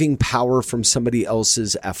deriving power from somebody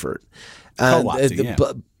else's effort.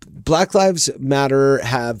 Black Lives Matter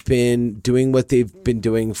have been doing what they've been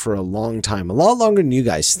doing for a long time, a lot longer than you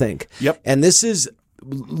guys think. Yep. And this is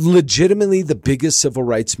legitimately the biggest civil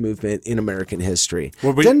rights movement in American history.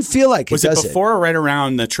 Doesn't feel like it, was it before or right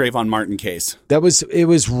around the Trayvon Martin case? It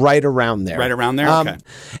was right around there. Right around there? Okay.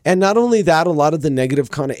 And not only that, a lot of the negative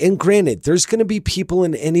content, and granted, there's going to be people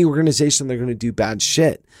in any organization that are going to do bad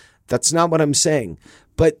shit. That's not what I'm saying.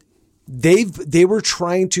 But they were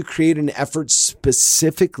trying to create an effort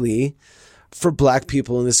specifically for black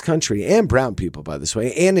people in this country and brown people, by this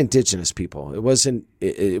way, and indigenous people. It wasn't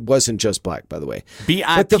just black, by the way.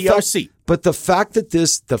 BIPOC. But the fact that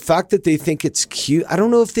they think it's cute, I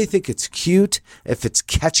don't know if they think it's cute, if it's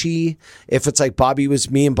catchy, if it's like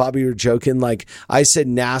me and Bobby were joking. Like I said,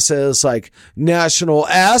 NASA is like National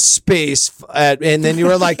Ass Space, and then you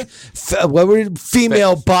were like,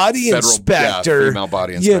 female body inspector. Female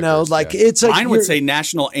body inspector. You know, like it's like mine would say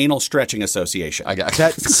National Anal Stretching Association. I got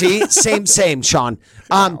that. See, same, Sean.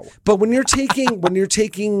 Wow. But when you're taking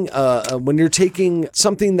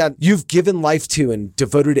something that you've given life to and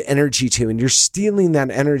devoted energy to, and you're stealing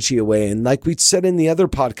that energy away, and like we said in the other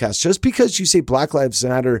podcast, just because you say Black Lives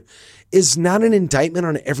Matter is not an indictment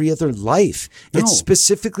on every other life. No. It's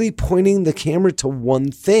specifically pointing the camera to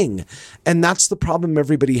one thing, and that's the problem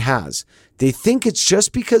everybody has. They think it's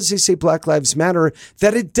just because they say Black Lives Matter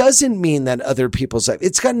that it doesn't mean that other people's life.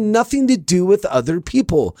 It's got nothing to do with other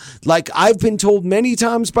people. Like I've been told many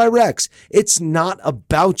times by Rex, it's not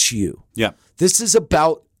about you. Yeah. This is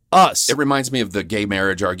about us. It reminds me of the gay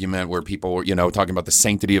marriage argument where people were, talking about the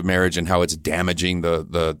sanctity of marriage and how it's damaging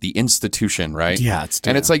the institution, right? Yeah.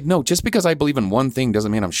 It's like, no, just because I believe in one thing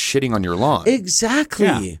doesn't mean I'm shitting on your lawn.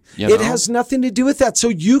 Exactly. Yeah. It has nothing to do with that. So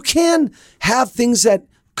you can have things that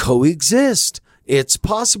coexist. It's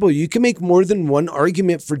possible. You can make more than one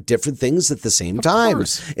argument for different things at the same time.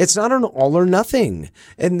 It's not an all or nothing.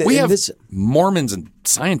 And we have Mormons and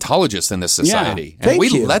Scientologists in this society. Yeah. And we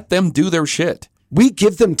let them do their shit. We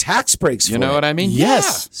give them tax breaks for You know what I mean?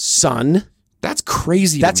 Yes. Yeah. Son. That's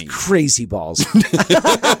crazy to me. That's crazy balls.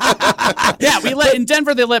 Yeah, in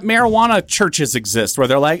Denver, they let marijuana churches exist where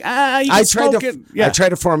they're like, you can smoke it. Yeah. I tried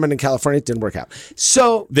to form it in California. It didn't work out.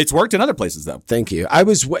 So it's worked in other places, though. Thank you. I'm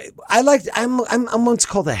what's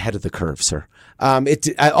called ahead of the curve, sir.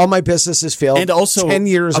 All my businesses failed. And also 10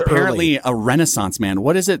 years apparently early. A renaissance man.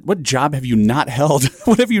 What is it? What job have you not held?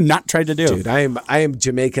 What have you not tried to do? Dude, I am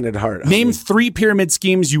Jamaican at heart. Name 3 pyramid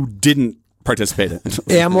schemes you didn't participate in.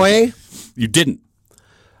 Amway. You didn't.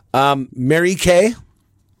 Mary Kay.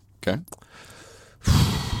 Okay.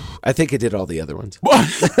 I think I did all the other ones.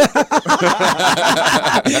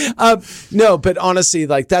 No, but honestly,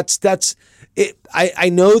 like that's it. I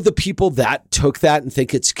know the people that took that and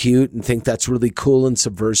think it's cute and think that's really cool and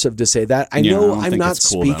subversive to say that. I know I'm not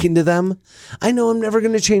speaking to them. I know I'm never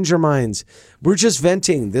going to change their minds. We're just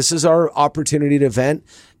venting. This is our opportunity to vent.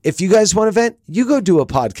 if you guys want to vent, you go do a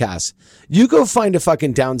podcast. You go find a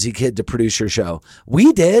fucking Downsy kid to produce your show.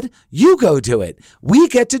 We did. You go do it. We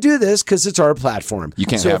get to do this because it's our platform. You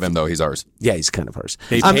can't have him though. He's ours. Yeah, he's kind of ours.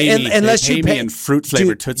 They pay me, unless you pay me in fruit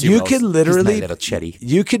flavored Tootsie Rolls. You could literally, little chetty.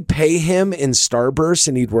 You could pay him in Starburst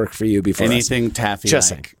and he'd work for you before anything taffy. Just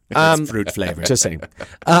saying. Fruit flavored. Just saying.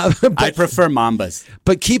 I prefer Mambas.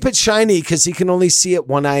 But keep it shiny because he can only see it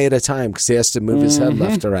one eye at a time because he has to move his head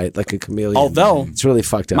left to right like a chameleon. Although it's really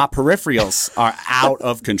fucked up. My peripherals are out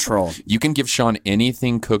of control. You can give Sean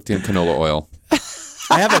anything cooked in canola oil.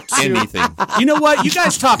 I have anything. You know what? You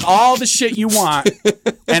guys talk all the shit you want,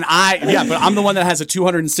 and but I'm the one that has a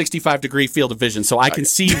 265-degree field of vision, so I can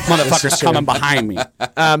see motherfuckers coming behind me.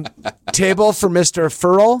 Table for Mr.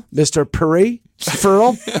 Furl, Mr. Puri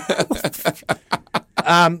Furl.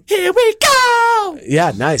 Here we go.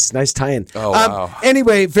 Yeah, nice tie-in. Oh wow.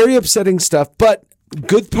 Anyway, very upsetting stuff, but.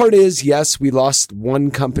 Good part is, yes, we lost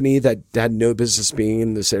one company that had no business being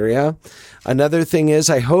in this area. Another thing is,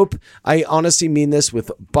 I honestly mean this with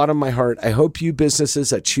bottom of my heart, I hope you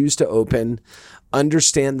businesses that choose to open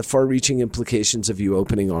understand the far-reaching implications of you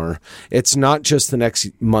opening are. It's not just the next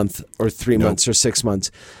month or 3 months or 6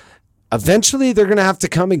 months. Eventually, they're going to have to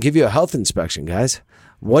come and give you a health inspection, guys.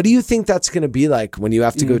 What do you think that's going to be like when you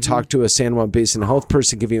have to go talk to a San Juan Basin health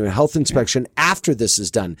person giving you a health inspection after this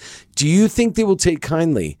is done? Do you think they will take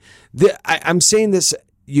kindly? I'm saying this,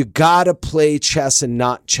 you got to play chess and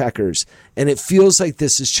not checkers. And it feels like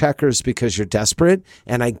this is checkers because you're desperate,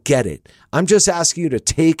 and I get it. I'm just asking you to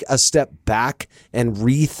take a step back and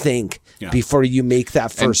rethink before you make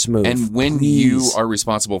that first move. And when you are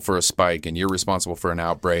responsible for a spike and you're responsible for an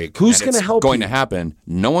outbreak, who's going to help you? Going to happen.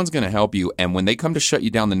 No one's going to help you. And when they come to shut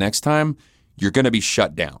you down the next time, you're going to be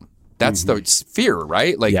shut down. That's the fear,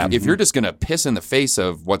 right? Like if you're just going to piss in the face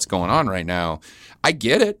of what's going on right now, I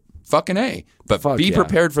get it. Fucking A. But be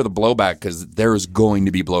prepared for the blowback because there is going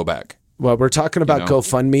to be blowback. Well, we're talking about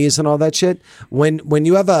GoFundMe's and all that shit. When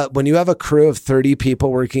you have a crew of 30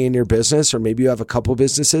 people working in your business, or maybe you have a couple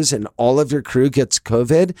businesses and all of your crew gets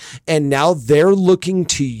COVID, and now they're looking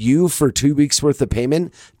to you for 2 weeks worth of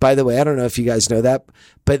payment. By the way, I don't know if you guys know that,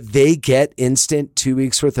 but they get instant 2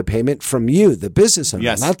 weeks worth of payment from you, the business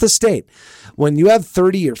owner, not the state. When you have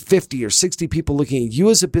 30 or 50 or 60 people looking at you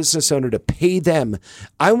as a business owner to pay them,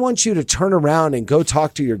 I want you to turn around and go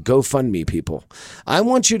talk to your GoFundMe people. I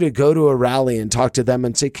want you to go to a rally and talk to them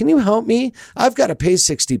and say, can you help me? I've got to pay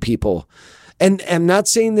 60 people. And I'm not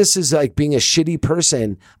saying this is like being a shitty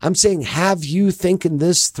person. I'm saying, have you thinking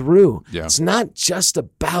this through? Yeah. It's not just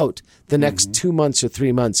about the next 2 months or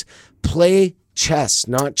 3 months. Play chess,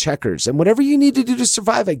 not checkers. And whatever you need to do to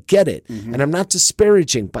survive, I get it. And I'm not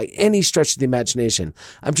disparaging by any stretch of the imagination.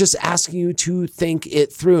 I'm just asking you to think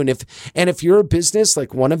it through. And if you're a business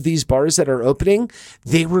like one of these bars that are opening,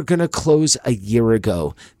 they were going to close a year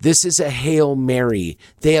ago. This is a Hail Mary.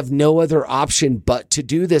 They have no other option but to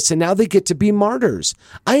do this. And now they get to be martyrs.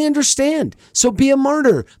 I understand. So be a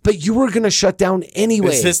martyr. But you were going to shut down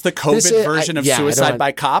anyway. Is this the COVID version of suicide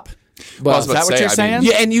by cop? Well, is that what you're saying?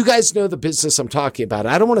 Yeah, and you guys know the business I'm talking about.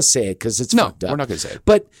 I don't want to say it because it's fucked up. We're not going to say it.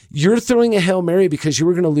 But you're throwing a Hail Mary because you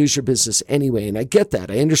were going to lose your business anyway, and I get that.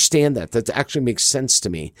 I understand that. That actually makes sense to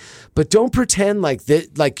me. But don't pretend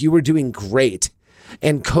like you were doing great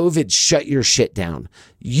and COVID shut your shit down.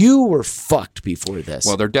 You were fucked before this.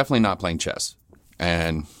 Well, they're definitely not playing chess.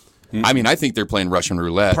 And I mean, I think they're playing Russian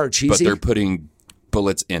roulette, but they're putting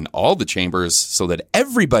bullets in all the chambers so that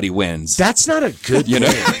everybody wins. That's not a good you know.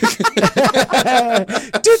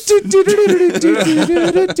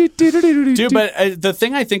 Dude, but the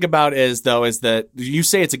thing I think about is that you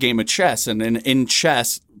say it's a game of chess, and in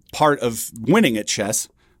chess, part of winning at chess,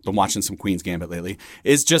 been watching some Queen's Gambit lately,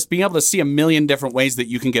 is just being able to see a million different ways that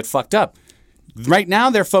you can get fucked up. Right now,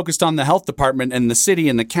 they're focused on the health department and the city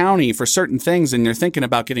and the county for certain things, and they're thinking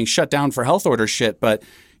about getting shut down for health order shit, but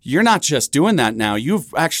you're not just doing that now.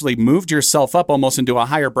 You've actually moved yourself up almost into a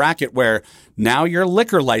higher bracket where now your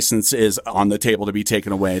liquor license is on the table to be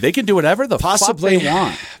taken away. They can do whatever the fuck they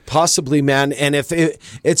want. Possibly, man. And if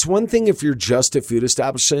it's one thing if you're just a food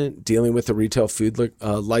establishment dealing with a retail food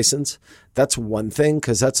license, that's one thing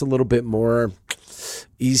because that's a little bit more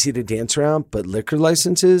easy to dance around. But liquor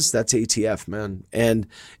licenses, that's ATF, man. And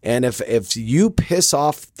if you piss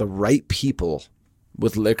off the right people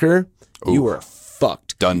with liquor, you are fucked.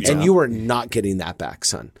 Done. And you are not getting that back,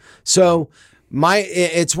 son. So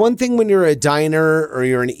it's one thing when you're a diner or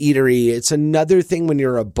you're an eatery. It's another thing when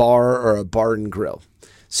you're a bar or a bar and grill.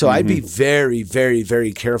 So I'd be very, very,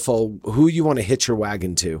 very careful who you want to hitch your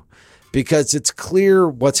wagon to. because it's clear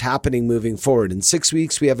what's happening moving forward. In 6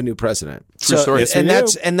 weeks, we have a new president. True story.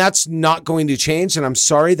 And that's not going to change. And I'm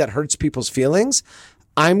sorry that hurts people's feelings.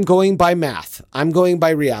 I'm going by math. I'm going by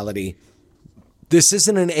reality. This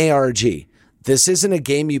isn't an ARG. This isn't a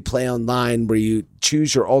game you play online where you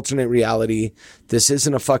choose your alternate reality. This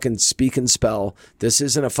isn't a fucking speak and spell. This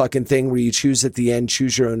isn't a fucking thing where you choose at the end,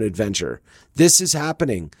 choose your own adventure. This is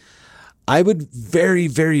happening. I would very,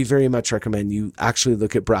 very, very much recommend you actually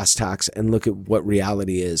look at brass tacks and look at what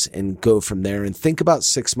reality is and go from there and think about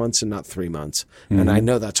 6 months and not 3 months. Mm-hmm. And I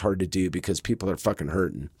know that's hard to do because people are fucking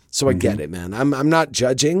hurting. So I get it, man. I'm not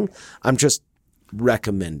judging. I'm just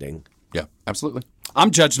recommending. Yeah, absolutely.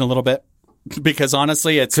 I'm judging a little bit. Because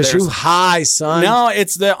honestly, it's because you high, son. No,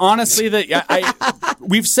 it's honestly that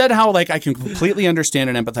we've said how like I can completely understand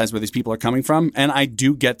and empathize where these people are coming from, and I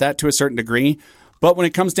do get that to a certain degree. But when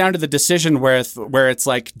it comes down to the decision where it's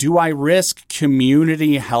like, do I risk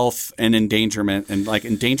community health and endangerment and like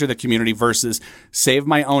endanger the community versus save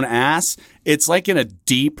my own ass? It's like in a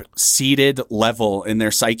deep-seated level in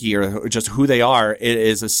their psyche or just who they are. It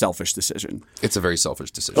is a selfish decision. It's a very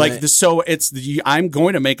selfish decision. I'm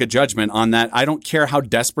going to make a judgment on that. I don't care how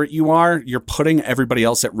desperate you are. You're putting everybody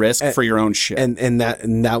else at risk for your own shit. And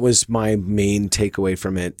that was my main takeaway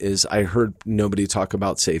from it is I heard nobody talk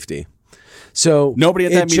about safety. So nobody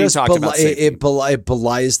at that meeting talked about safety. It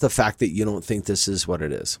belies the fact that you don't think this is what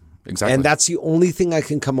it is. Exactly. And that's the only thing I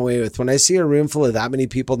can come away with. When I see a room full of that many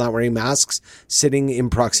people not wearing masks, sitting in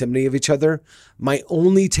proximity of each other, my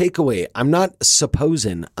only takeaway, I'm not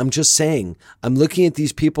supposing, I'm just saying, I'm looking at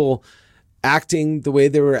these people acting the way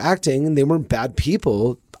they were acting, and they weren't bad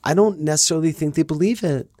people. I don't necessarily think they believe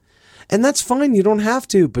it. And that's fine. You don't have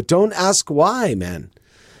to, but don't ask why, man.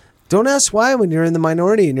 Don't ask why when you're in the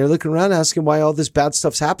minority and you're looking around asking why all this bad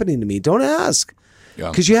stuff's happening to me. Don't ask.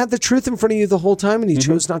 Because you had the truth in front of you the whole time and you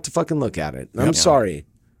chose not to fucking look at it. I'm sorry.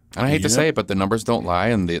 And I hate to say it, but the numbers don't lie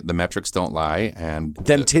and the metrics don't lie. And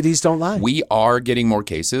them titties don't lie. We are getting more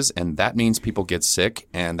cases, and that means people get sick,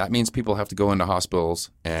 and that means people have to go into hospitals.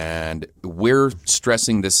 And we're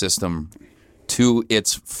stressing the system to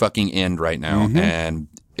its fucking end right now. Mm-hmm. And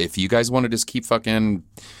if you guys want to just keep fucking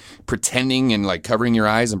pretending and like covering your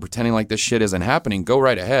eyes and pretending like this shit isn't happening, go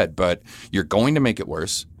right ahead. But you're going to make it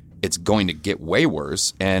worse. It's going to get way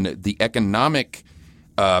worse. And the economic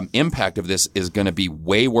impact of this is going to be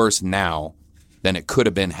way worse now than it could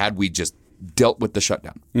have been had we just dealt with the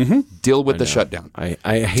shutdown. Mm-hmm. Deal with the shutdown. I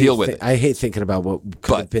hate thinking about what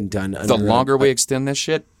could have been done. The longer we extend this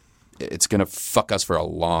shit, it's going to fuck us for a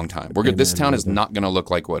long time. This town is not going to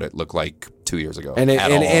look like what it looked like 2 years ago. And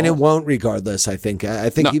it won't regardless, I think.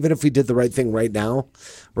 I think even if we did the right thing right now,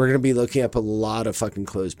 we're going to be looking up a lot of fucking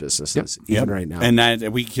closed businesses even right now. And that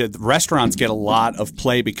restaurants get a lot of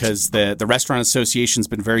play because the Restaurant Association's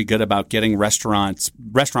been very good about getting restaurant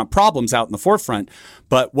problems out in the forefront.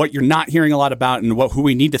 But what you're not hearing a lot about and who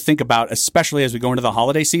we need to think about, especially as we go into the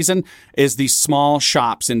holiday season, is these small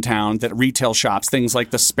shops in town, that retail shops, things like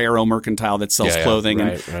the Sparrow Mercantile that sells clothing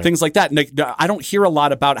and things like that. And I don't hear a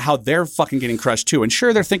lot about how they're fucking getting crushed too. And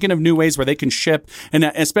sure, they're thinking of new ways where they can ship, and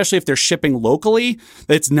especially if they're shipping locally,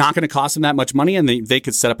 it's not going to cost them that much money, and they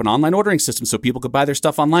could set up an online ordering system so people could buy their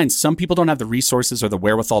stuff online. Some people don't have the resources or the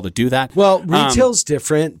wherewithal to do that. Well, retail's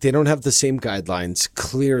different. They don't have the same guidelines,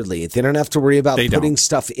 clearly. They don't have to worry about putting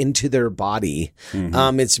stuff into their body.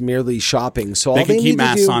 Mm-hmm. It's merely shopping. So they can keep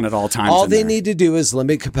masks on at all times. All they need to do is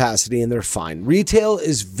limit capacity, and they're fine. Retail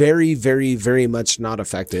is very, very, very much not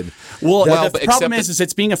affected. Well, the problem is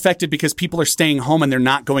it's being affected because people are staying home and they're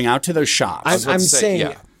not going out to those shops. I'm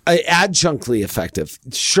saying adjunctly effective.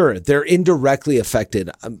 Sure, they're indirectly affected.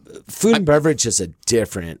 Food and beverage is a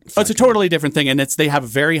different. It's a totally different thing, and they have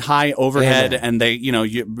very high overhead, and they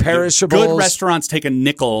perishables. Good restaurants take a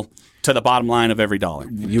nickel to the bottom line of every dollar.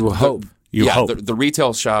 You hope. The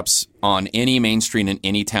retail shops on any main street in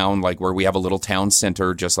any town, like where we have a little town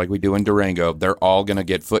center, just like we do in Durango, they're all going to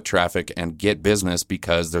get foot traffic and get business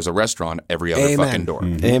because there's a restaurant every other fucking door.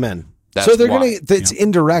 Mm-hmm. Amen. That's so they're going to. It's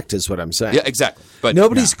indirect, is what I'm saying. Yeah, exactly. But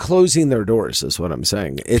nobody's closing their doors, is what I'm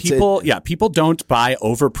saying. People don't buy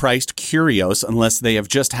overpriced curios unless they have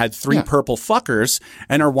just had three purple fuckers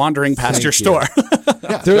and are wandering past your store.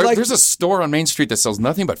 There's a store on Main Street that sells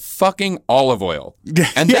nothing but fucking olive oil,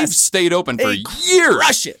 and they've stayed open for years.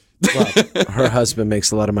 Crush it. Well, her husband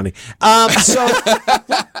makes a lot of money. So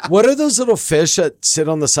what are those little fish that sit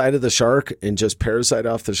on the side of the shark and just parasite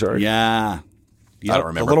off the shark? Yeah. I don't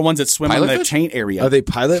remember. The little ones that swim in the chain area. Are they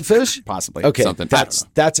pilot fish? Possibly. Okay,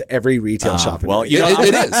 that's every retail shop. Well, it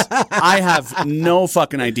is. I have no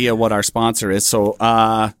fucking idea what our sponsor is. So,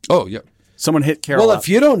 Someone hit Carol. Well, if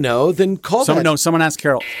you don't know, then call someone. No, someone ask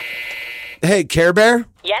Carol. Hey, Care Bear.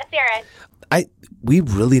 Yes, Aaron. We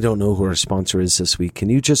really don't know who our sponsor is this week. Can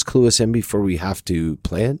you just clue us in before we have to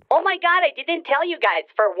play it? Oh my God, I didn't tell you guys.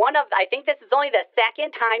 I think this is only the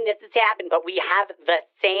second time this has happened, but we have the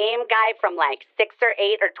same guy from like 6 or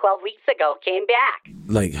 8 or 12 weeks ago came back.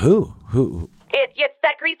 Like who? It's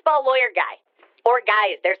that greaseball lawyer guy. Or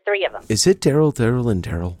guys, there's 3 of them. Is it Daryl, and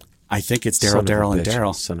Daryl? I think it's Daryl, and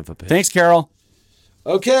Daryl. Son of a bitch. Thanks, Carol.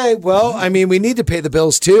 Okay, well, I mean, we need to pay the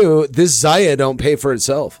bills too. This Zaya don't pay for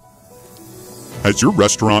itself. Has your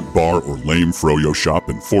restaurant, bar, or lame froyo shop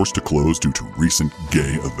been forced to close due to recent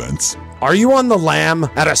gay events? Are you on the lam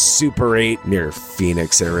at a Super 8 near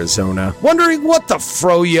Phoenix, Arizona, wondering what the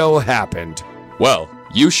froyo happened? Well,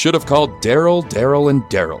 you should have called Daryl, and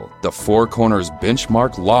Darryl, the Four Corners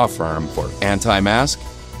benchmark law firm for anti-mask,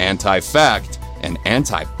 anti-fact, and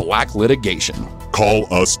anti-black litigation.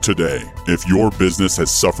 Call us today if your business has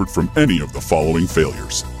suffered from any of the following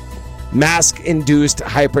failures. Mask-induced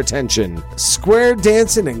hypertension, square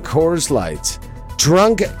dancing and Coors Light,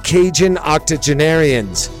 drunk Cajun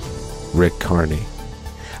octogenarians, Rick Carney,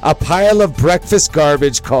 a pile of breakfast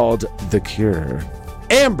garbage called The Cure,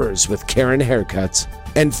 Ambers with Karen haircuts,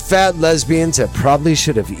 and fat lesbians that probably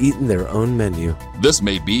should have eaten their own menu. This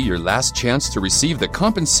may be your last chance to receive the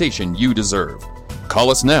compensation you deserve.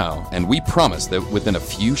 Call us now, and we promise that within a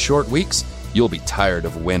few short weeks, you'll be tired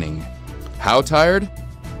of winning. How tired?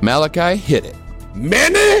 Malachi, hit it.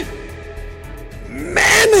 Many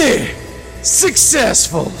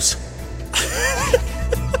successfuls.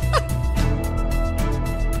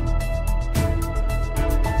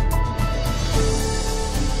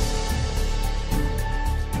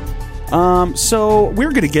 So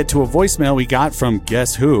we're going to get to a voicemail we got from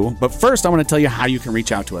Guess Who, but first I want to tell you how you can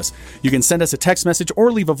reach out to us. You can send us a text message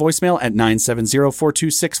or leave a voicemail at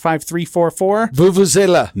 970-426-5344.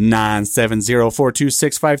 Vuvuzela.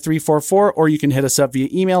 970-426-5344, or you can hit us up via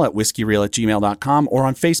email at whiskeyreal@gmail.com or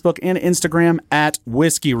on Facebook and Instagram at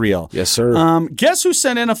whiskeyreal. Yes, sir. Guess who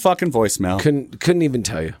sent in a fucking voicemail? Couldn't even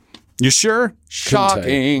tell you. You sure?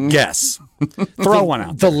 Shocking. Guess. Throw one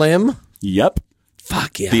out. The limb? Yep.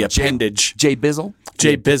 Fuck yeah. The appendage. Jay Bizzle?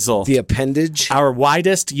 Jay Bizzle. The appendage? Our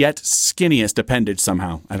widest yet skinniest appendage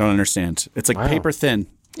somehow. I don't understand. It's like paper thin.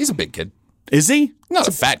 He's a big kid. Is he? Not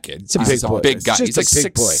a fat kid. It's a big boy. Big guy. He's like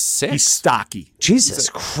big boy. 6'6". He's stocky. Jesus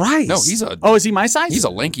Christ. No, he's a... Oh, is he my size? He's a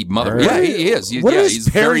lanky mother. Right. Yeah, he is. What do his He's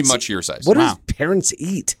very parents- much your size. What do his parents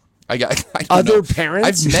eat? I don't Other know.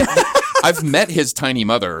 parents? I've met his tiny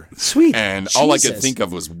mother. Sweet. And all I could Jesus. think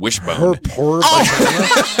of was Wishbone. Her poor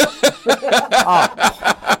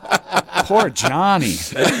Poor Johnny.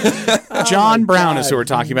 John Brown is who we're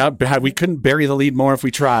talking about. We couldn't bury the lead more if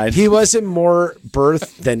we tried. He wasn't more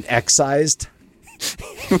birthed than excised.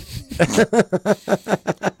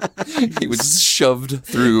 He was shoved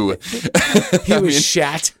through. He was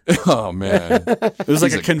shat. Oh, man. It was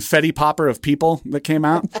like a confetti popper of people that came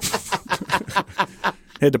out.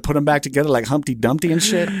 Had to put them back together like Humpty Dumpty and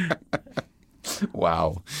shit.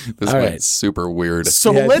 Wow. This All went right. super weird.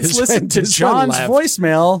 So let's listen to John's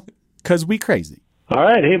voicemail, because we crazy. All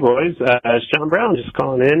right. Hey, boys. It's John Brown just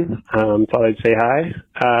calling in. Thought I'd say hi.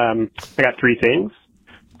 I got 3 things.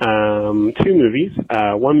 2 movies.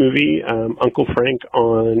 One movie, Uncle Frank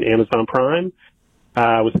on Amazon Prime,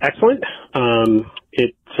 was excellent.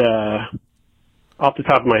 Off the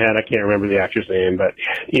top of my head, I can't remember the actor's name, but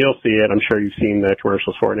you'll see it. I'm sure you've seen the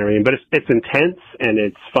commercials for it and everything. But it's intense and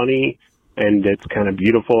it's funny and it's kind of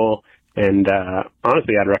beautiful. And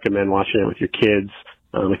honestly, I'd recommend watching it with your kids.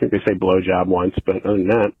 I think they say blowjob once, but other than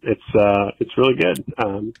that, it's really good.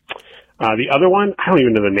 The other one, I don't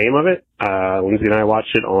even know the name of it. Lindsay and I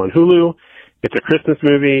watched it on Hulu. It's a Christmas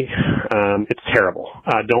movie. It's terrible.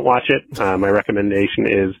 Don't watch it. My recommendation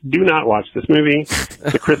is do not watch this movie.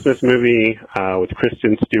 It's a Christmas movie with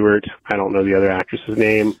Kristen Stewart. I don't know the other actress's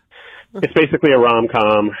name. It's basically a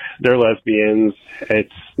rom-com. They're lesbians.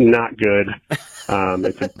 It's not good.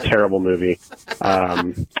 It's a terrible movie.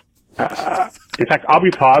 In fact,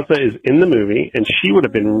 Aubrey Plaza is in the movie, and she would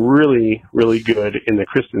have been really, really good in the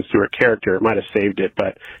Kristen Stewart character. It might have saved it,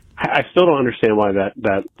 but I still don't understand why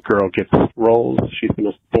that girl gets roles. She's the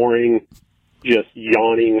most boring, just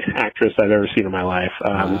yawning actress I've ever seen in my life.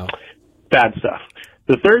 Wow. Bad stuff.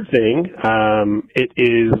 The third thing, it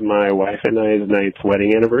is my wife and I's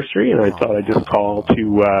wedding anniversary, and I thought I'd just call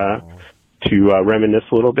to reminisce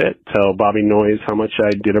a little bit, tell Bobby Noyes how much I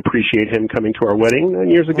did appreciate him coming to our wedding 9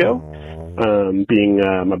 years ago, being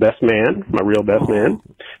my best man, my real best man.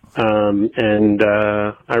 And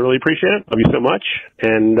I really appreciate it. Love you so much,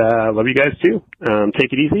 and love you guys too.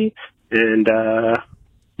 Take it easy, and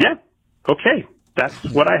yeah, okay, that's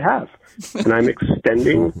what I have. And I'm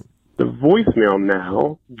extending the voicemail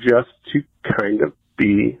now just to kind of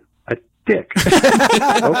be a dick.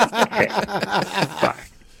 Okay. Bye.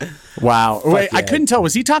 Wow. Wait, I couldn't tell.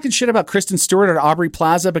 Was he talking shit about Kristen Stewart or Aubrey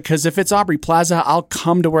Plaza? Because if it's Aubrey Plaza, I'll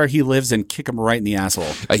come to where he lives and kick him right in the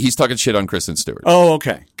asshole. He's talking shit on Kristen Stewart. Oh,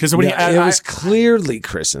 okay. Because it was clearly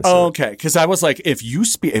Kristen Stewart. Oh, okay. Because I was like, if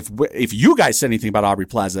you guys said anything about Aubrey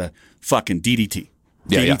Plaza, fucking DDT.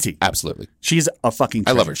 DDT. Yeah, absolutely. She's a fucking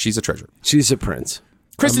treasure. I love her. She's a treasure. She's a prince.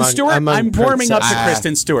 Kristen Stewart, I'm warming up to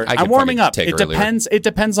Kristen Stewart. I'm warming up. It depends. It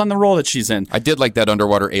depends on the role that she's in. I did like that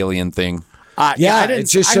underwater alien thing. It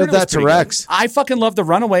just showed that to Rex. I fucking love The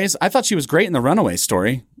Runaways. I thought she was great in The Runaways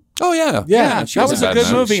story. Oh, yeah. That was a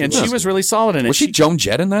good movie, and she was really solid in it. Was she Joan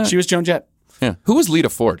Jett in that? She was Joan Jett. Yeah. Who was Lita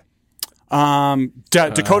Ford?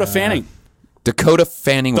 Dakota Fanning. Dakota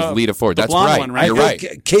Fanning was Lita Ford. That's right. One, right? You're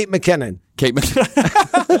right. Kate McKinnon.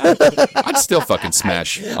 I'd still fucking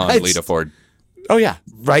smash on Lita Ford. Oh, yeah.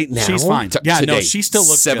 Right now? She's fine. Today, no, she still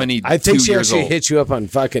looks 72 good. I think she years actually old. hit you up on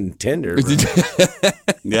fucking Tinder.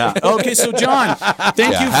 Yeah. Okay, so John,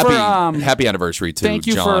 thank you for happy anniversary to thank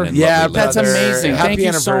you John. For, and yeah, lovely that's Lindsay. amazing. Happy Thank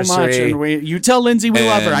you so much. And you tell Lindsay we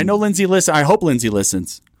love her. I know Lindsay listens. I hope Lindsay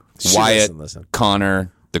listens. Wyatt,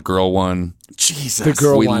 Connor, the girl one. Jesus. The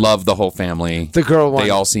girl we one. love the whole family. The girl one. They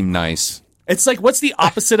all seem nice. It's like, what's the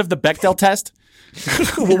opposite of the Bechdel test?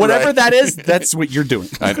 Whatever that is, that's what you're doing.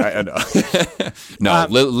 I know. No,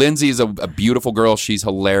 Lindsay's a beautiful girl. She's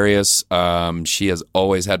hilarious. She has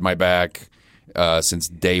always had my back since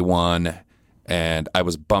day one. And I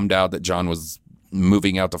was bummed out that John was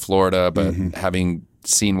moving out to Florida, but having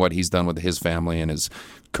seen what he's done with his family and his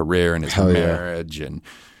career and his marriage and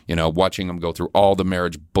watching him go through all the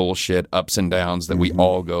marriage bullshit, ups and downs that we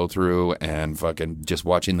all go through, and fucking just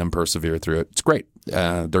watching them persevere through it. It's great.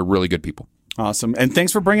 They're really good people. Awesome. And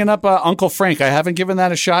thanks for bringing up Uncle Frank. I haven't given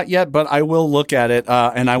that a shot yet, but I will look at it,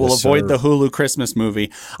 and I will avoid the Hulu Christmas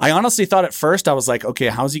movie. I honestly thought at first, I was like, okay,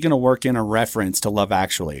 how's he going to work in a reference to Love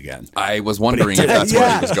Actually again? I was wondering if that's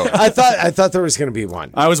where he was going. I thought there was going to be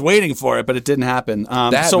one. I was waiting for it, but it didn't happen.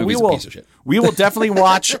 That movie's a piece of shit. We will definitely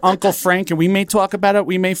watch Uncle Frank, and we may talk about it.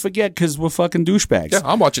 We may forget because we're fucking douchebags. Yeah,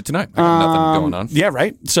 I'll watch it tonight. I got nothing going on. Yeah,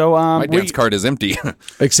 right. So my dance card is empty.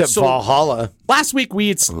 Except Valhalla. Last week, we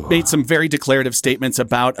had made some very declarative statements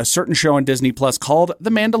about a certain show on Disney Plus called The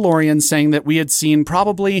Mandalorian, saying that we had seen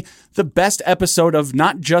probably the best episode of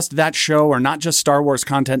not just that show or not just Star Wars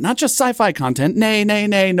content, not just sci-fi content,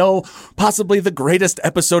 no, possibly the greatest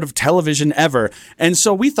episode of television ever. And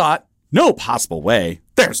so we thought, no possible way.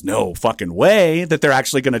 There's no fucking way that they're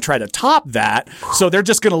actually going to try to top that. So they're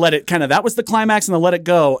just going to let it that was the climax and they'll let it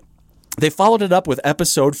go. They followed it up with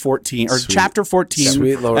episode 14 or chapter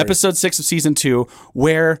 14, episode 6 of season 2,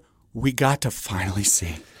 where we got to finally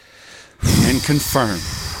see and confirm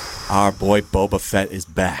our boy Boba Fett is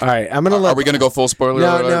back. All right, I'm gonna. Are we gonna go full spoiler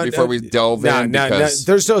alert before we delve in? No.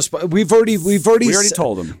 There's no. We've already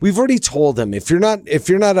told him. We've already told him. If you're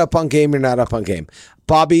not up on game, you're not up on game.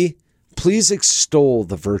 Bobby, please extol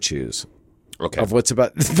the virtues. Okay. Of what's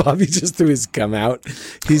about. Bobby just threw his gum out.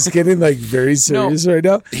 He's getting very serious right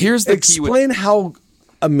now. Here's the explain how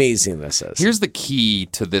amazing this is. Here's the key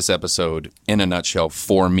to this episode in a nutshell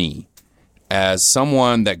for me. As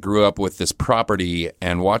someone that grew up with this property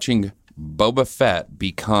and watching Boba Fett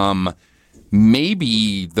become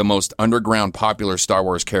maybe the most underground popular Star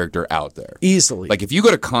Wars character out there. Easily. Like if you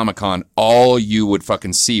go to Comic-Con, all you would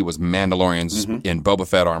fucking see was Mandalorians in Boba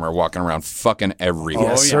Fett armor walking around fucking everywhere.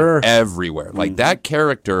 Yes, sir. Everywhere. Like that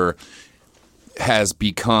character has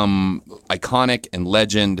become iconic and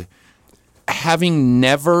legend, having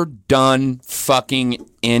never done fucking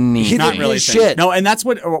anything. Not really shit. No, and that's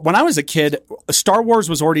what, when I was a kid, Star Wars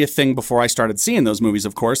was already a thing before I started seeing those movies,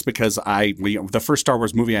 of course, because the first Star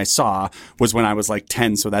Wars movie I saw was when I was like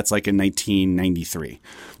 10, so that's like in 1993,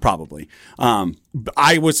 probably. I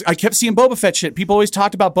kept seeing Boba Fett shit. People always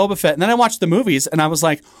talked about Boba Fett, and then I watched the movies, and I was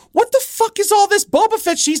like, what the fuck is all this Boba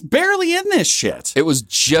Fett? She's barely in this shit. It was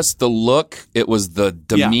just the look. It was the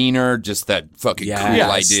demeanor, just that fucking cool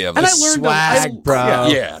idea of this swag, bro.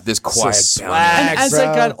 Yeah, this quiet swag. And as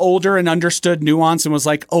I got older and understood nuance and was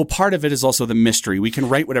like, oh, part of it is also the mystery. We can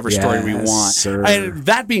write whatever story we want. Sir. And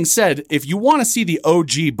that being said, if you want to see the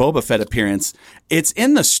OG Boba Fett appearance, it's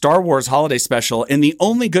in the Star Wars Holiday Special, in the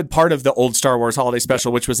only good part of the old Star Wars Holiday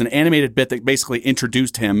Special, which was an animated bit that basically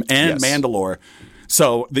introduced him and Mandalore.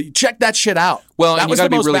 So check that shit out. Well, that and you got to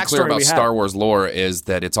be really clear about Star Wars lore is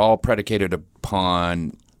that it's all predicated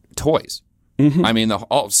upon toys. I mean,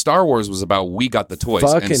 Star Wars was about we got the toys,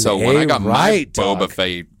 and so when I got my Boba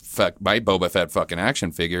Boba Fett fucking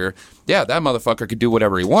action figure, yeah, that motherfucker could do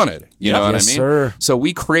whatever he wanted. You know what I mean? Sir. So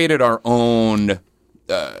we created our own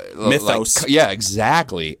mythos. Yeah,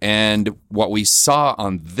 exactly. And what we saw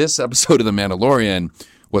on this episode of The Mandalorian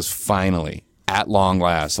was finally, at long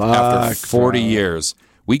last, after 40 years,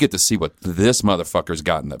 we get to see what this motherfucker's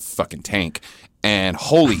got in the fucking tank. And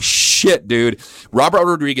holy shit, dude. Robert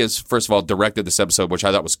Rodriguez, first of all, directed this episode, which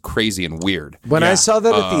I thought was crazy and weird. When I saw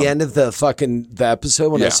that at the end of the episode,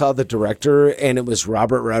 when I saw the director and it was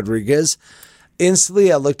Robert Rodriguez,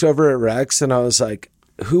 instantly I looked over at Rex and I was like,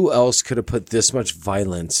 who else could have put this much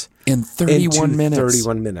violence in 31 minutes?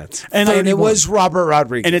 31 minutes. And it was Robert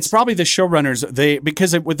Rodriguez. And it's probably the showrunners.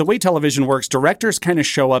 Because with the way television works, directors kind of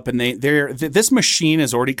show up and this machine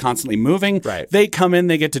is already constantly moving. Right. They come in,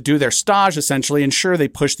 they get to do their stage essentially, and sure, they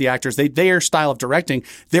push the actors. Their style of directing,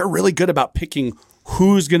 they're really good about picking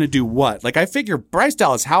who's going to do what. Like, I figure Bryce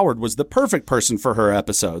Dallas Howard was the perfect person for her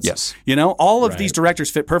episodes. Yes. You know, all of these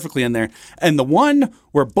directors fit perfectly in there. And the one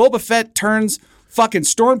where Boba Fett turns fucking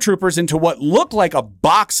stormtroopers into what looked like a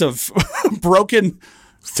box of broken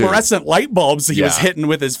fluorescent light bulbs he was hitting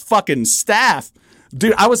with his fucking staff.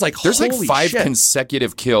 Dude, I was like, there's holy like 5 shit.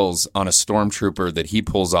 consecutive kills on a stormtrooper that he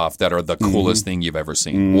pulls off that are the coolest thing you've ever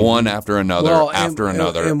seen. One after another, after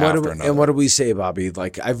another. And what do we say, Bobby?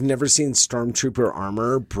 Like, I've never seen stormtrooper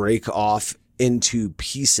armor break off into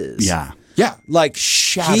pieces. Yeah. Yeah, like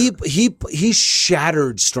he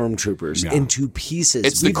shattered stormtroopers into pieces.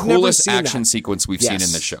 It's the coolest action sequence we've seen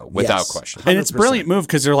in the show, without question. And it's a brilliant move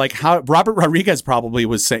because they're like, how Robert Rodriguez probably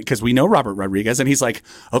was saying, because we know Robert Rodriguez, and he's like,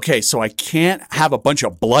 okay, so I can't have a bunch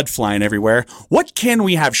of blood flying everywhere. What can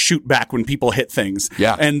we have shoot back when people hit things?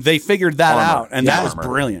 Yeah, and they figured that out, and that was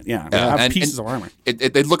brilliant. Yeah, and pieces of armor.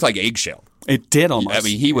 It looked like eggshell. It did almost. I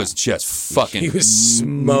mean, he was just fucking. He was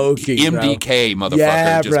smoking, MDK, motherfucker.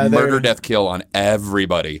 Yeah, just murder, death, kill on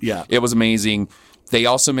everybody. Yeah. It was amazing. They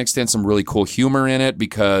also mixed in some really cool humor in it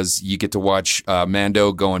because you get to watch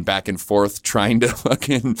Mando going back and forth trying to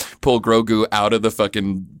fucking pull Grogu out of the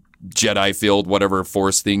fucking Jedi field, whatever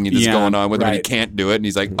force thing that's going on with him, and he can't do it. And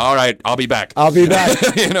he's like, all right, I'll be back. I'm going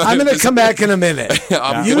to come back in a minute.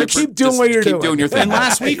 You keep doing what you're doing. Your thing. And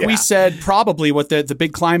last week we said probably what the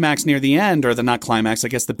big climax near the end, or the not climax, I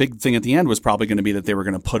guess the big thing at the end was probably going to be that they were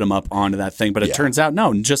going to put him up onto that thing. But it turns out,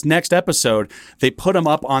 no, just next episode, they put him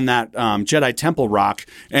up on that Jedi Temple rock,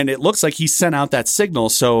 and it looks like he sent out that signal.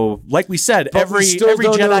 So like we said, every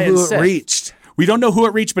Jedi who it reached. We don't know who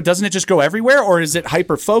it reached, but doesn't it just go everywhere, or is it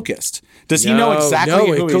hyper-focused? Does he know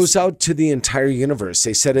exactly who it goes out to the entire universe.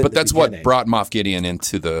 They said it But that's what brought Moff Gideon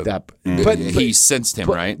into the... But he sensed him,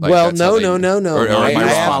 right? Like, well, no. I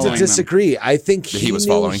have to disagree. I think he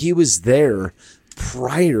knew he was there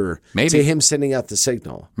prior to him sending out the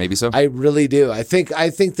signal. Maybe so. I really do. I think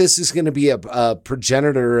this is going to be a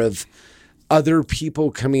progenitor of other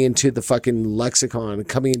people coming into the fucking lexicon,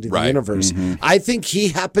 coming into the universe. Mm-hmm. I think he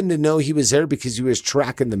happened to know he was there because he was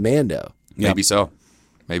tracking the Mando. Maybe so.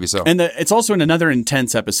 Maybe so. And it's also in another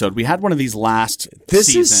intense episode. We had one of these last This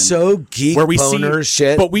season is so geek where we boner see,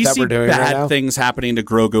 shit but we that see we're doing bad right now. things happening to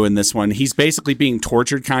Grogu in this one. He's basically being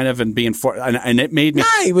tortured kind of and being and it made me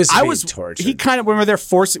he was being tortured. He kind of when they're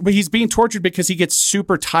forced but he's being tortured because he gets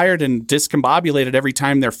super tired and discombobulated every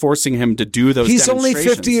time they're forcing him to do those He's only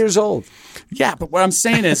demonstrations. 50 years old. Yeah, but what I'm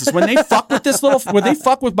saying is when they fuck with when they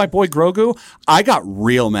fuck with my boy Grogu, I got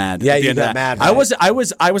real mad. Yeah, at the you end of got that. mad. Right?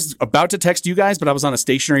 I was about to text you guys, but I was on a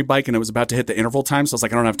stationary bike and it was about to hit the interval time, so I was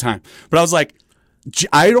like, I don't have time. But I was like,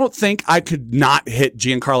 I don't think I could not hit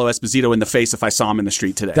Giancarlo Esposito in the face if I saw him in the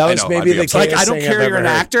street today. That was maybe the like I don't care you're an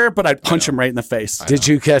actor, but I'd punch him right in the face. Did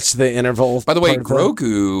you catch the interval? By the way,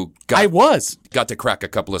 Grogu got to crack a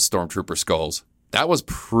couple of stormtrooper skulls. That was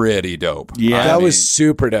pretty dope. Yeah, that was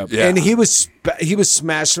super dope. Yeah. And he was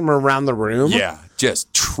smashing them around the room. Yeah,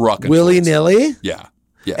 just trucking willy nilly. Yeah.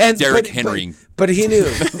 And Derek Henry. But he knew.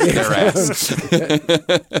 Their ass.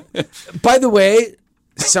 By the way,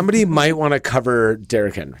 somebody might want to cover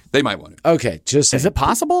Derek Henry. They might want to. Okay, just is it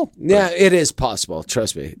possible? Yeah, it is possible.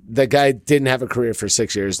 Trust me. The guy didn't have a career for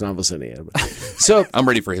 6 years, and all of a sudden he had. So I'm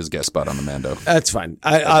ready for his guest spot on the Mando. That's fine.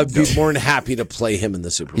 I'd be more than happy to play him in the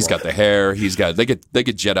Super Bowl. He's got the hair. They could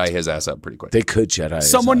Jedi his ass up pretty quick. They could Jedi.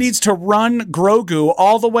 Someone needs to run Grogu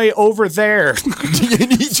all the way over there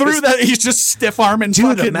through that. He's just stiff arming.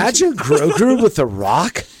 Dude, imagine Grogu with a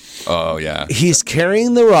rock. Oh, yeah. He's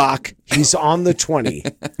carrying the rock. He's on the 20.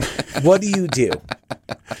 What do you do?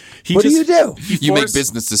 What do you do? You make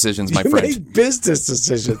business decisions, my You friend. make business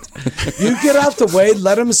decisions. You get out the way,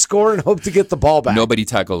 let him score, and hope to get the ball back. Nobody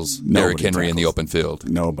tackles Derrick Henry in the open field.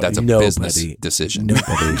 Nobody. That's a business decision.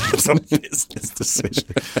 Nobody. It's a business decision.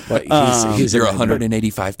 He's You're a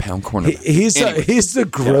 185-pound cornerback. He's the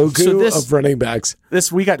Grogu of running backs.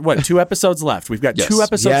 We got, 2 episodes left. We've got 2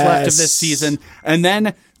 episodes left of this season. And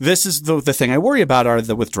then this is the thing I worry about are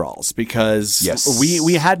the withdrawals, because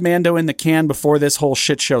we had Mando in the can before this whole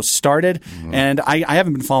shit show started. And I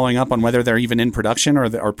haven't been following up on whether they're even in production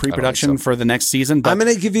or pre-production for the next season. But I'm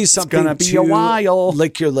going to give you something it's gonna be a while.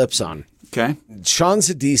 Lick your lips on. Okay. Sean's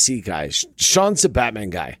a DC guy. Sean's a Batman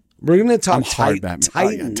guy. We're going to talk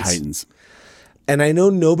Titans. And I know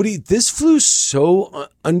this flew so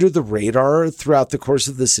under the radar throughout the course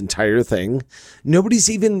of this entire thing. Nobody's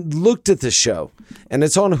even looked at the show. And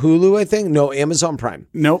it's on Hulu, I think. No, Amazon Prime.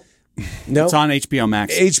 Nope. It's on HBO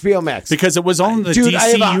Max. HBO Max. Because it was on the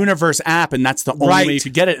DC Universe app, and that's the only way to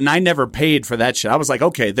get it. And I never paid for that shit. I was like,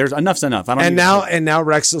 okay, there's enough's enough. I don't. Now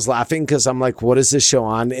Rex is laughing because I'm like, what is this show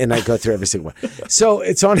on? And I go through every single one. So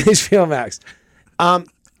it's on HBO Max.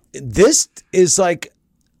 This is like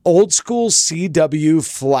old school CW,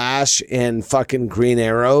 Flash, and fucking Green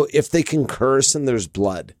Arrow if they can curse and there's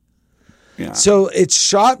blood. Yeah. So it's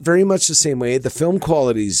shot very much the same way. The film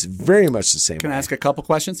quality is very much the same. Can I ask a couple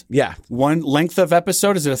questions? Yeah. One length of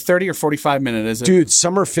episode, is it a 30 or 45 minute? Is it? Dude,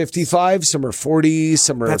 some are 55, some are 40,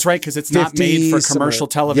 some are That's right, because it's 50, not made for commercial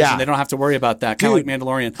television. Yeah. They don't have to worry about that. Kind of like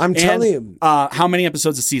Mandalorian. I'm telling you. How many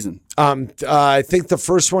episodes a season? I think the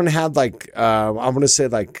first one had I want to say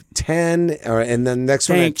 10, and then the next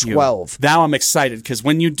one had 12. Now I'm excited, because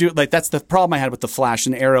when you do, that's the problem I had with The Flash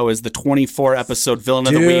and Arrow is the 24 episode villain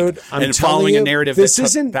of the week. And following a narrative this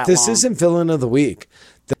isn't villain of the week.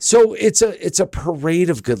 So it's a parade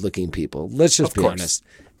of good looking people. Let's just be honest.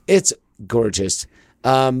 It's gorgeous.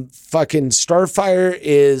 Fucking Starfire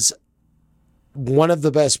is one of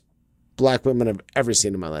the best black women I've ever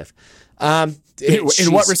seen in my life.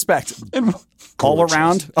 In what respect? All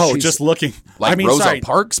around? Oh, just looking. Rosa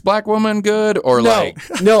Parks, black woman, good? Or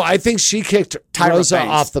No, I think she kicked Rosa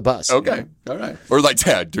Banks off the bus. Okay, all right. Or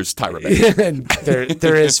there's Tyra Banks.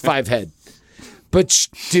 there is 5 head. But,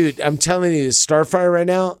 dude, I'm telling you, Starfire right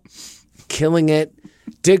now, killing it.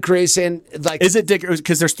 Dick Grayson, is it Dick?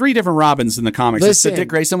 Because there's 3 different Robins in the comics. Listen, it's the Dick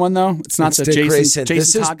Grayson one, though. It's not the Jason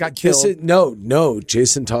Todd got killed. No,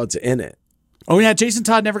 Jason Todd's in it. Oh yeah, Jason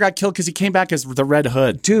Todd never got killed because he came back as the Red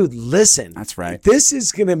Hood. Dude, listen. That's right. This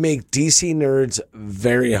is going to make DC nerds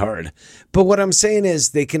very hard. But what I'm saying is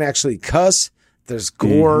they can actually cuss. There's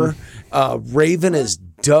gore. Raven is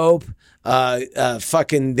dope.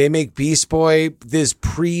 They make Beast Boy, this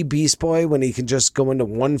pre-Beast Boy, when he can just go into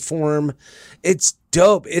one form. It's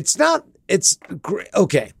dope. It's not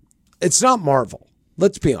Marvel.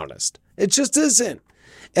 Let's be honest. It just isn't.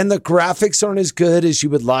 And the graphics aren't as good as you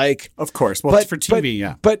would like. Of course. Well, it's for TV,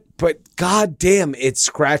 yeah. But goddamn, it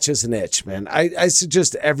scratches an itch, man. I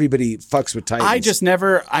suggest everybody fucks with Titans.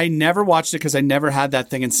 I never watched it because I never had that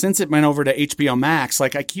thing. And since it went over to HBO Max, I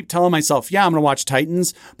keep telling myself, yeah, I'm going to watch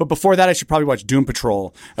Titans. But before that, I should probably watch Doom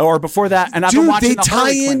Patrol. Or before that, and I've been watching they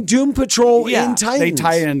tie in Doom Patrol in Titans. They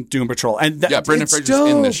tie in Doom Patrol. And Brendan Fraser's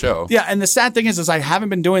in the show. Yeah, and the sad thing is I haven't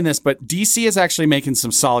been doing this, but DC is actually making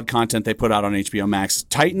some solid content they put out on HBO Max.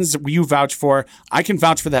 Titans, you vouch for. I can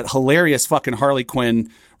vouch for that hilarious fucking Harley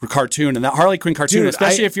Quinn cartoon, and that Harley Quinn cartoon,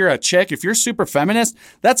 especially if you're a chick, if you're super feminist,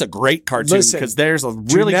 that's a great cartoon because there's a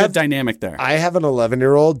really good dynamic there. I have an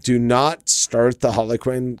 11-year-old. Do not start the Harley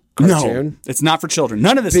Quinn cartoon. No, it's not for children.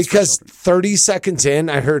 None of this because is for children. 30 seconds in,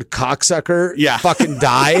 I heard cocksucker fucking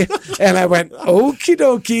die, and I went, okie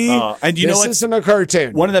dokie. And this isn't a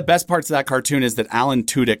cartoon. One of the best parts of that cartoon is that Alan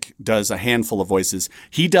Tudyk does a handful of voices.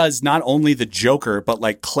 He does not only the Joker, but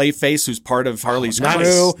Clayface, who's part of Harley's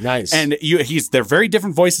crew. Nice. And they're very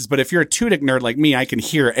different voices. But if you're a Tudyk nerd like me, I can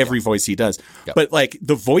hear every voice he does. Yep. But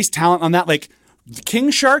the voice talent on that, King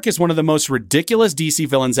Shark is one of the most ridiculous DC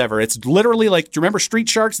villains ever. It's literally do you remember Street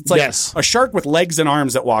Sharks? It's a shark with legs and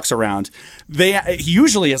arms that walks around. He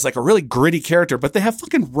usually is a really gritty character, but they have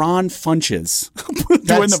fucking Ron Funches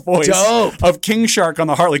doing the voice of King Shark on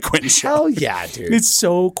the Harley Quinn show. Hell yeah, dude! It's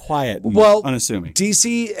so quiet, and unassuming.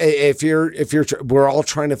 DC, if you're, we're all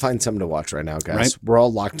trying to find something to watch right now, guys. Right? We're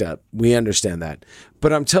all locked up. We understand that.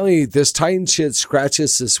 But I'm telling you, this Titan shit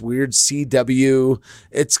scratches this weird CW.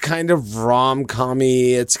 It's kind of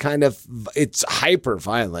rom-commy. It's hyper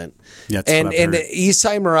violent. Yeah, and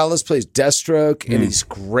Isai Morales plays Deathstroke, and he's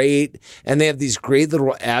great. And they have these great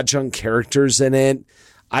little adjunct characters in it.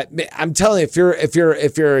 I'm telling you, if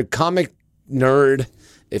you're a comic nerd,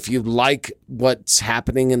 if you like what's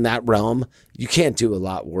happening in that realm, you can't do a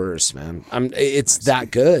lot worse, man. It's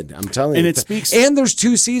that good. I'm telling you. And it speaks. And there's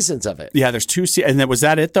 2 seasons of it. Yeah, there's 2 seasons. And was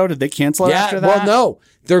that it though? Did they cancel it after that? Well, no.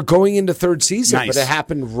 They're going into 3rd season, Nice. but it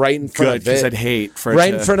happened right in front of it. Because I'd hate for it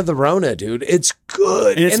right in front of the Rona, dude. It's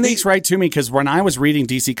good. And it speaks right to me because when I was reading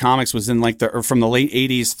DC Comics was in from the late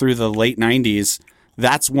 80s through the late 90s.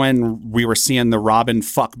 That's when we were seeing the Robin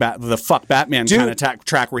fuck Batman kind of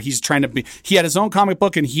track where he's trying to be. He had his own comic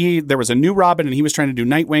book, and there was a new Robin, and he was trying to do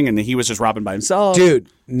Nightwing, and he was just Robin by himself. Dude,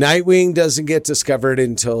 Nightwing doesn't get discovered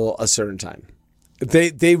until a certain time.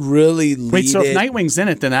 They really lead. Wait, so if Nightwing's in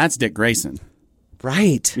it, then that's Dick Grayson,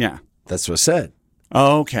 right? Yeah, that's what I said.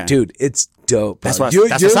 Oh, okay, dude, it's dope. That's what you're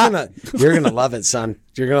gonna love it, son.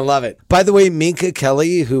 You're gonna love it. By the way, Minka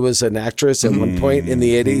Kelly, who was an actress at one point in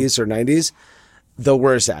the 80s or 90s. The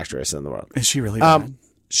worst actress in the world. Is she really bad?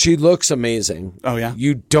 She looks amazing. Oh, yeah?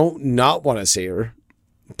 You don't not want to see her,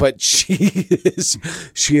 but she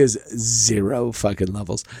is 0 fucking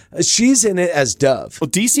levels. She's in it as Dove. Well,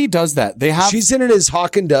 DC does that. She's in it as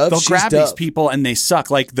Hawk and Dove. They'll grab these people and they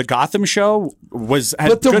suck. Like the Gotham show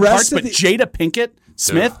had good parts, but Jada Pinkett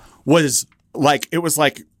Smith was like, it was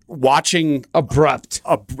like watching abrupt.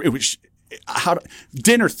 It was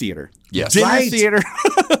dinner theater. Yes. Dinner theater.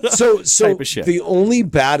 So type of shit. The only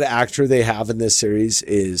bad actor they have in this series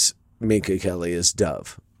is Minka Kelly as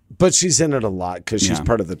Dove. But she's in it a lot because she's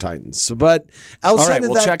part of the Titans. But outside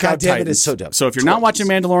of that, check out goddamn Titans. it is so dope. So if you're not watching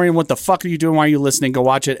Mandalorian, what the fuck are you doing? Why are you listening? Go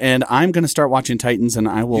watch it. And I'm going to start watching Titans, and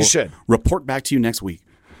I will report back to you next week.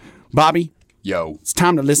 Bobby. Yo. It's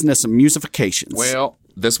time to listen to some musifications. Well,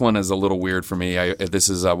 this one is a little weird for me. This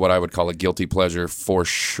is what I would call a guilty pleasure for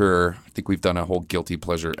sure. I think we've done a whole guilty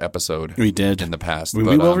pleasure episode. We did in the past. We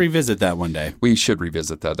will revisit that one day. We should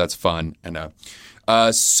revisit that. That's fun. And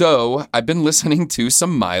so I've been listening to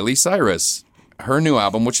some Miley Cyrus. Her new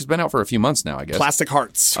album, which has been out for a few months now, I guess. Plastic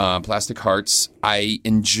Hearts. Plastic Hearts. I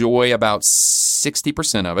enjoy about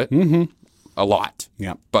 60% of it. Mm-hmm. A lot.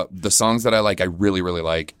 Yeah. But the songs that I like, I really, really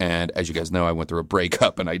like. And as you guys know, I went through a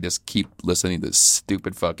breakup and I just keep listening to this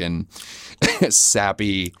stupid fucking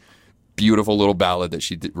sappy, beautiful little ballad that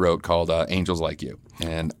she wrote called Angels Like You.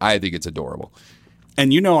 And I think it's adorable.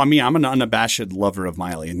 And I'm an unabashed lover of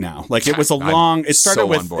Miley now. Like it was a long, it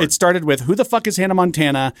started with who the fuck is Hannah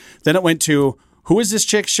Montana? Then it went to who is this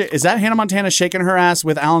chick? Is that Hannah Montana shaking her ass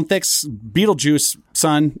with Alan Thicke's Beetlejuice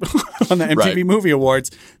son on the MTV Movie Awards?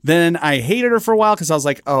 Then I hated her for a while because I was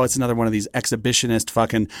like, oh, it's another one of these exhibitionist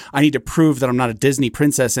fucking, I need to prove that I'm not a Disney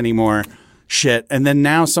princess anymore shit. And then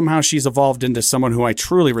now somehow she's evolved into someone who I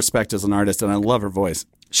truly respect as an artist, and I love her voice.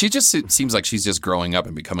 She just seems like she's just growing up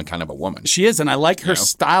and becoming kind of a woman. She is, and I like her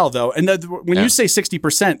style, though. And when you say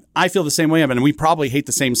 60%, I feel the same way. And we probably hate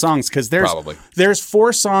the same songs because there's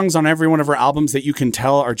 4 songs on every one of her albums that you can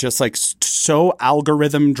tell are just like so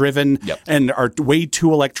algorithm-driven and are way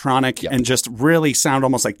too electronic and just really sound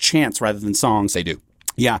almost like chants rather than songs. They do.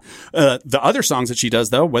 Yeah. The other songs that she does,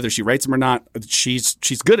 though, whether she writes them or not, she's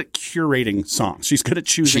good at curating songs. She's good at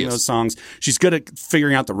choosing those songs. She's good at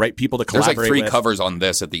figuring out the right people to collaborate with. There's like 3 covers on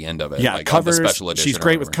this at the end of it. Yeah, like covers. On the special edition. She's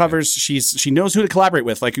great with covers. She knows who to collaborate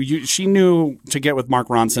with. Like she knew to get with Mark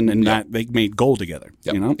Ronson, and that they made gold together.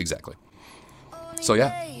 Yep, you know exactly. So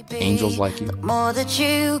yeah, Angels Like You. The more that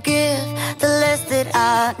you give, the less that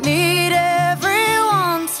I need.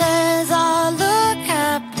 Everyone says I look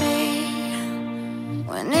happy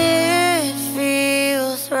when it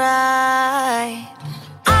feels right.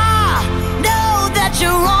 I know that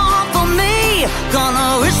you're wrong for me.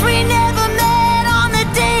 Gonna wish we never met on the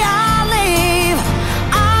day I leave.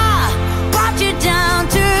 I brought you down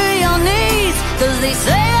to your knees, 'cause they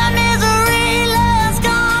say a misery loves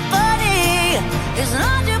company. It's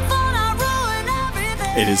not your fault I ruin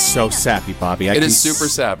everything. It is so sappy, Bobby. It is super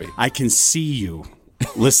sappy. I can see you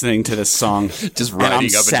listening to this song. Just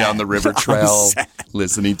riding up and down the river trail,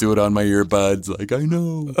 listening to it on my earbuds, like, I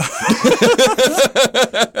know.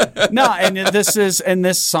 No, and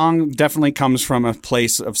this song definitely comes from a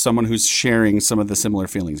place of someone who's sharing some of the similar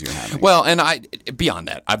feelings you're having. Well, and beyond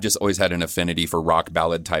that, I've just always had an affinity for rock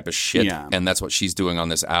ballad type of shit, and that's what she's doing on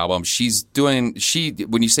this album.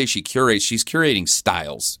 When you say she curates, she's curating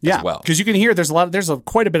styles as well. Because you can hear there's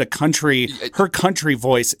quite a bit of country, her country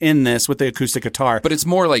voice in this with the acoustic guitar. But it's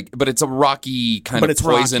more like, it's a rocky kind of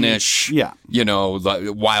poisonish,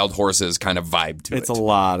 Wild Horses kind of vibe to it. It's a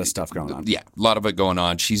lot of stuff going on. Yeah, a lot of it going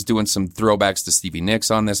on. She's doing some throwbacks to Stevie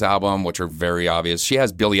Nicks on this album, which are very obvious. She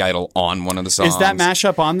has Billy Idol on one of the songs. Is that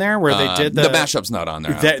mashup on there where they did the mashup's not on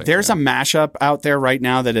there. There's a mashup out there right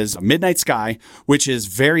now that is Midnight Sky, which is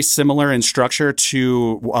very similar in structure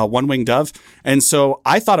to One Winged Dove. And so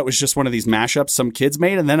I thought it was just one of these mashups some kids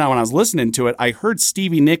made. And then when I was listening to it, I heard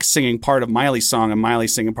Stevie Nicks singing part of Miley's song and Miley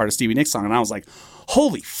singing part of Stevie Nicks' song. And I was like,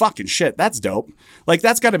 holy fucking shit, that's dope. Like,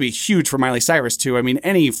 that's got to be huge for Miley Cyrus, too. I mean,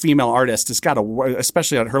 any female artist has got to,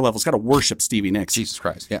 especially at her level, has got to worship Stevie Nicks. Jesus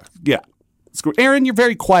Christ, yeah. Yeah. Aaron, you're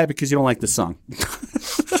very quiet because you don't like this song.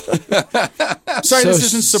 Sorry, this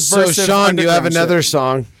isn't subversive. So, Sean, you have another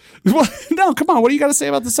song. No, come on. What do you got to say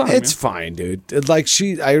about the song? It's fine, dude. Like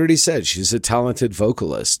I already said, she's a talented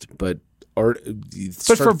vocalist, but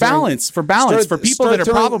for balance, for people that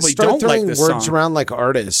probably don't like this words song around like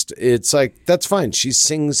artist, it's like that's fine. She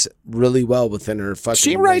sings really well within her fucking.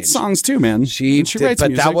 She writes songs too, man. She writes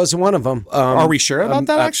but music. That wasn't one of them. Are we sure about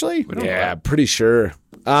that? Actually, yeah, pretty sure.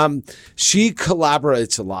 She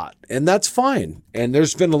collaborates a lot, and that's fine. And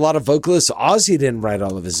there's been a lot of vocalists. Ozzy didn't write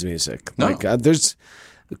all of his music. No. Like there's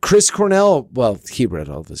Chris Cornell. Well, he wrote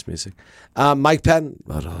all of his music. Mike Patton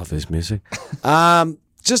wrote all of his music.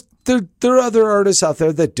 Just there are other artists out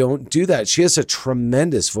there that don't do that. She has a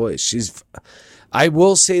tremendous voice. I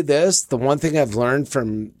will say this, the one thing I've learned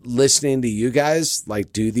from listening to you guys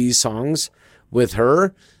like do these songs with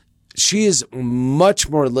her, she is much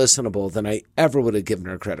more listenable than I ever would have given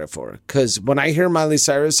her credit for. Because when I hear Miley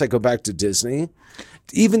Cyrus, I go back to Disney.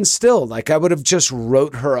 Even still, like I would have just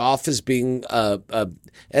wrote her off as being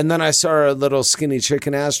and then I saw her little skinny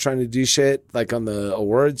chicken ass trying to do shit like on the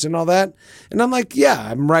awards and all that. And I'm like, yeah,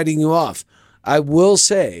 I'm writing you off. I will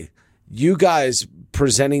say, you guys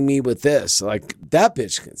presenting me with this, like that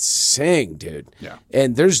bitch can sing, dude. Yeah.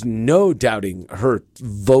 And there's no doubting her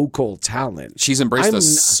vocal talent. She's embraced the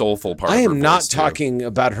soulful part of her voice. I am not talking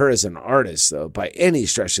about her as an artist, though, by any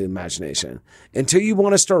stretch of the imagination. Until you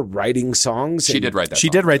want to start writing songs. She did write that song. She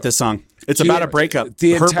did write this song. It's about a breakup.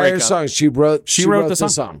 The her entire breakup. song. She wrote the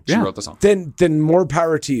song. Yeah. She wrote the song. Then more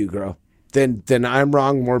power to you, girl. Then I'm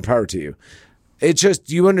wrong, more power to you. It's just,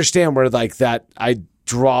 you understand where like that, I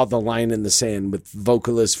draw the line in the sand with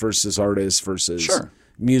vocalists versus artists versus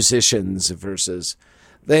musicians versus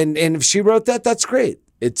and if she wrote that, that's great.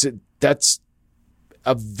 That's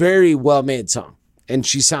a very well made song, and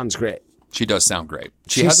she sounds great. She does sound great.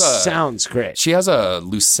 Sounds great. She has a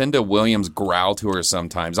Lucinda Williams growl to her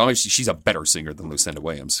sometimes. Obviously, she's a better singer than Lucinda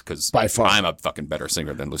Williams because by far I'm a fucking better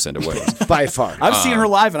singer than Lucinda Williams. By far. I've seen her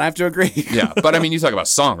live, and I have to agree. Yeah, but I mean, you talk about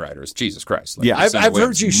songwriters. Jesus Christ. Like, yeah, I've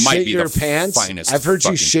heard you shit your pants. I've heard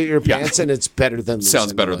you shit your pants, and it's better than Lucinda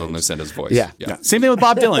sounds better Williams. than Lucinda's voice. Yeah. Same thing with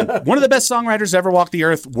Bob Dylan. One of the best songwriters to ever walk the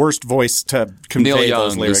earth. Worst voice to convey Neil Young,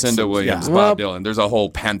 those lyrics. Lucinda Williams, Bob Dylan. There's a whole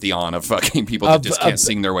pantheon of fucking people that just can't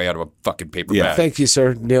sing their way out of a fucking paper bag. Thank you,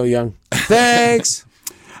 sir, Neil Young. Thanks.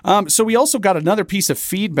 So we also got another piece of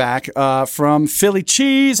feedback from Philly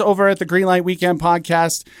Cheese over at the Greenlight Weekend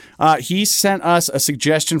podcast. He sent us a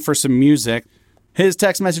suggestion for some music. His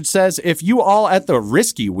text message says, if you all at the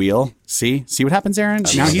Risky Wheel, see what happens, Aaron?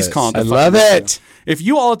 Now he's calling. I love it. If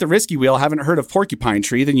you all at the Risky Wheel haven't heard of Porcupine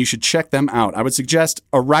Tree, then you should check them out. I would suggest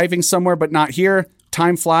Arriving Somewhere But Not Here,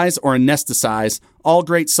 Time Flies, or Anesthetize. All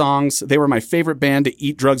great songs. They were my favorite band to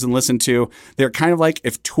eat, drugs, and listen to. They're kind of like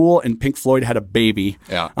if Tool and Pink Floyd had a baby.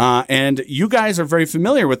 Yeah. And you guys are very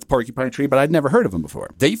familiar with the Porcupine Tree, but I'd never heard of them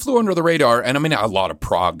before. They flew under the radar, and I mean, a lot of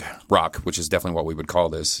prog rock, which is definitely what we would call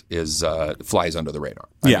this, is flies under the radar.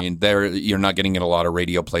 I mean, you're not getting a lot of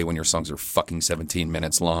radio play when your songs are fucking 17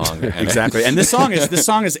 minutes long. Exactly. And this song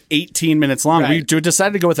is 18 minutes long. Right. We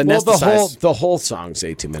decided to go with Anesthetize. Well, the whole song's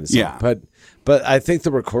 18 minutes long. But I think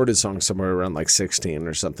the recorded song's somewhere around like 16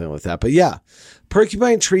 or something like that. But yeah,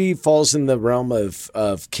 Porcupine Tree falls in the realm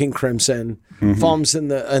of King Crimson, falls in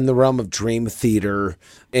the realm of Dream Theater,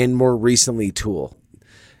 and more recently Tool.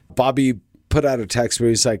 Bobby put out a text where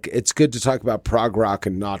he's like, it's good to talk about prog rock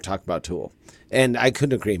and not talk about Tool. And I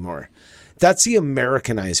couldn't agree more. That's the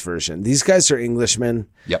Americanized version. These guys are Englishmen.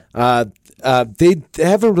 Yep. They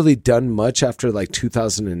haven't really done much after like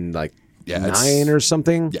 2009 or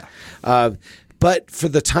something. Yeah. But for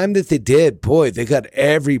the time that they did, boy, they got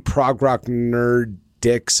every prog rock nerd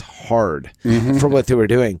dicks hard for what they were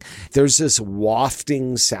doing. There's this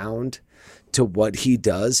wafting sound to what he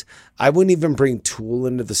does. I wouldn't even bring Tool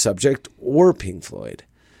into the subject or Pink Floyd.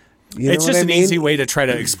 You know it's just an easy way to try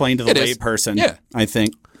to explain to the lay person, I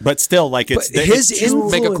think. But still, like his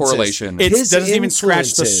influences, make a correlation. It doesn't even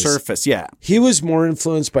scratch the surface. Yeah, he was more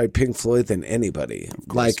influenced by Pink Floyd than anybody.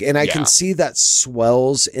 Like, and I can see that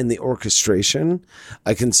swells in the orchestration.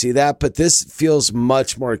 I can see that, but this feels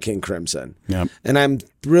much more King Crimson. Yeah, and I'm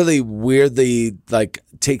really weirdly like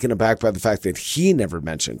taken aback by the fact that he never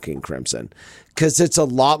mentioned King Crimson because it's a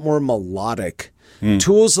lot more melodic.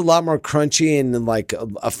 Tool's a lot more crunchy and like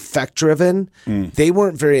effect driven. They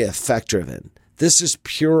weren't very effect driven. This is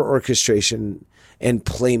pure orchestration and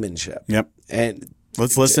playmanship. Yep. And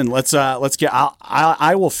let's listen. Let's get.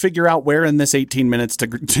 I will figure out where in this 18 minutes to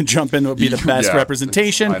jump in would be the best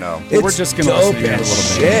representation. I know. We're just gonna listen to it a little bit.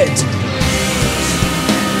 Shit.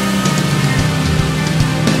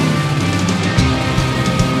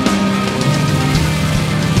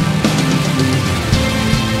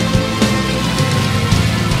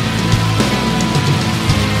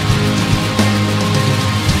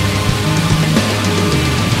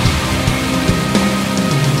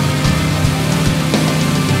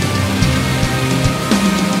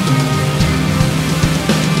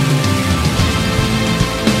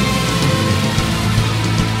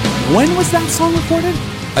 When was that song recorded?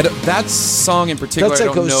 That song in particular, That's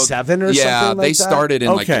like I don't know. 07 or something yeah, like they that? started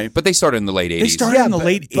in but they started in the late 80s. They started in the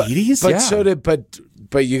late 80s? But so did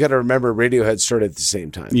but you got to remember Radiohead started at the same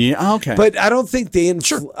time. Yeah, okay. But I don't think they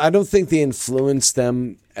influenced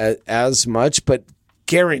them as much, but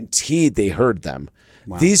guaranteed they heard them.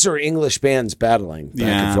 Wow. These are English bands battling back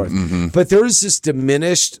and forth. Mm-hmm. But there is this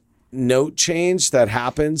diminished note change that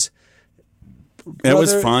happens. It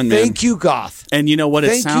was fun, man. Thank you, Goth. And you know what?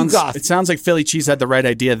 Thank you, Goth. It sounds like Philly Cheese had the right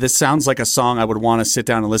idea. This sounds like a song I would want to sit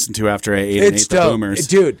down and listen to after I ate It's the dope. Boomers.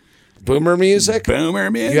 Dude, boomer music? Boomer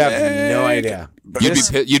music. You have no idea.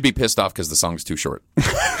 You'd be pissed off because the song's too short.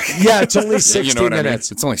 Yeah, it's only 16 you know what minutes.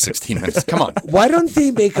 I mean? It's only 16 minutes. Come on. Why don't they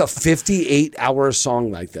make a 58-hour song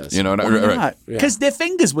like this? You know, Because their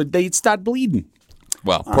fingers they'd start bleeding.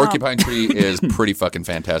 Well, Porcupine Tree is pretty fucking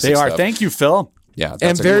fantastic. They are. Stuff. Thank you, Phil. Yeah,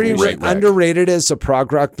 and very underrated as a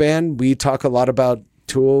prog rock band. We talk a lot about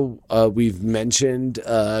Tool. We've mentioned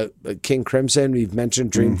King Crimson. We've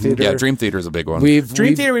mentioned Dream Theater. Yeah, Dream Theater is a big one. Dream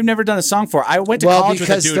Theater we've never done a song for. I went to college with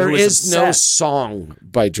a dude because there who was is no obsessed. song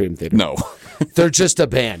by Dream Theater. No. They're just a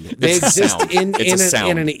band. They It's a exist sound. in It's a an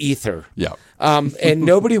sound. ether. Yeah. And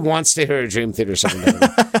nobody wants to hear a Dream Theater song.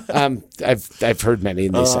 I've heard many,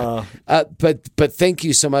 and they say. But thank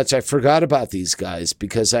you so much. I forgot about these guys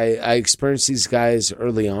because I experienced these guys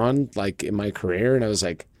early on, like in my career, and I was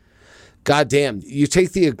like, God damn! You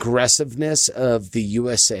take the aggressiveness of the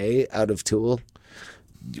USA out of Tool,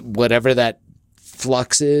 whatever that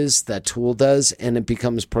flux is that Tool does, and it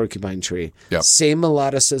becomes Porcupine Tree. Yep. Same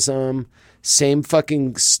melodicism. Same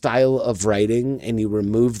fucking style of writing, and you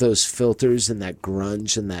remove those filters and that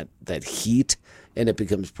grunge and that heat, and it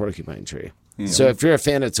becomes Porcupine Tree. Mm-hmm. So if you're a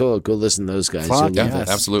fan of Tool, go listen to those guys. Fuck You'll Yeah, love it.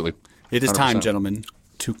 absolutely. It is 100%. time, gentlemen,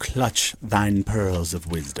 to clutch thine pearls of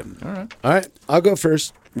wisdom. All right, I'll go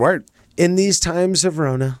first. Word. In these times of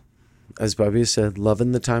Rona, as Bobby said,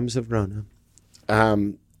 loving the times of Rona,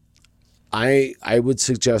 I would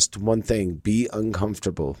suggest one thing: be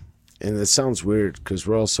uncomfortable. And it sounds weird because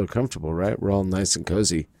we're all so comfortable, right? We're all nice and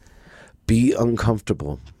cozy. Be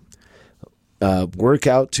uncomfortable. Work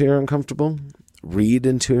out till you're uncomfortable. Read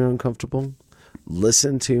until you're uncomfortable.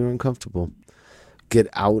 Listen till you're uncomfortable. Get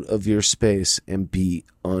out of your space and be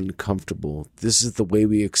uncomfortable. This is the way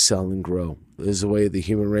we excel and grow. This is the way the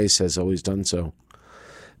human race has always done so.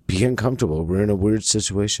 Be uncomfortable. We're in a weird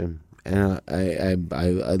situation. And I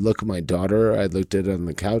look at my daughter. I looked at her on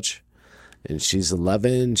the couch. And she's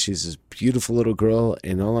 11. She's this beautiful little girl.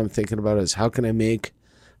 And all I'm thinking about is how can I make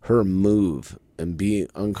her move and be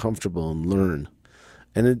uncomfortable and learn?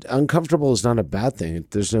 And uncomfortable is not a bad thing.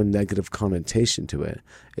 There's no negative connotation to it.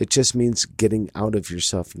 It just means getting out of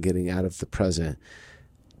yourself and getting out of the present.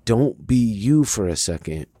 Don't be you for a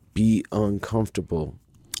second. Be uncomfortable.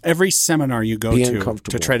 Every seminar you go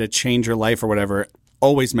to try to change your life or whatever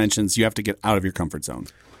always mentions you have to get out of your comfort zone.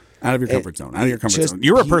 Out of your comfort zone. Out of your comfort zone.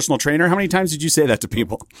 You're a personal trainer. How many times did you say that to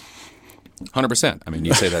people? 100%. I mean,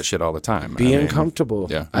 you say that shit all the time. Be uncomfortable.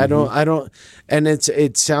 Yeah. I don't. And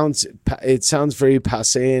it sounds very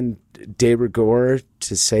passé and de rigueur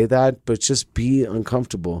to say that, but just be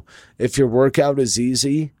uncomfortable. If your workout is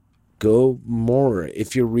easy, go more.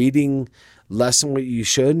 If you're reading less than what you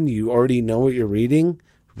should, and you already know what you're reading,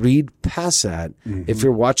 read past that. Mm-hmm. If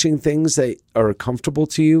you're watching things that are comfortable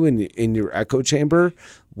to you in your echo chamber,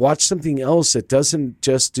 watch something else that doesn't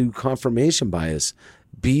just do confirmation bias.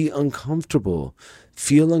 Be uncomfortable.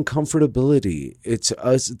 Feel uncomfortability. It's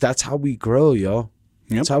us. That's how we grow, y'all.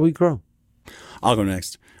 Yep. That's how we grow. I'll go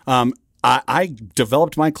next. I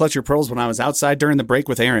developed my Clutch Your Pearls when I was outside during the break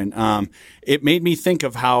with Aaron. It made me think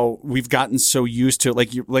of how we've gotten so used to,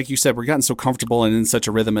 like you said, we're gotten so comfortable and in such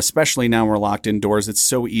a rhythm, especially now we're locked indoors. It's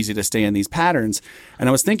so easy to stay in these patterns. And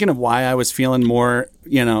I was thinking of why I was feeling more,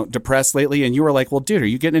 depressed lately. And you were like, well, dude, are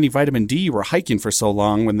you getting any vitamin D? You were hiking for so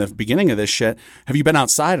long when the beginning of this shit. Have you been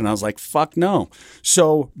outside? And I was like, fuck no.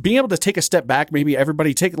 So being able to take a step back, maybe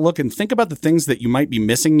everybody take a look and think about the things that you might be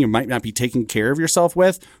missing, you might not be taking care of yourself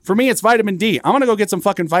with. For me, it's vitamin D. I'm going to go get some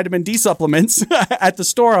fucking vitamin D supplements at the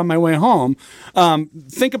store on my way home.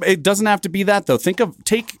 It doesn't have to be that though.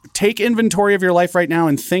 Take inventory of your life right now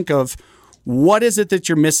and think of what is it that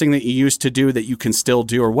you're missing that you used to do that you can still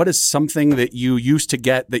do, or what is something that you used to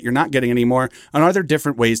get that you're not getting anymore, and are there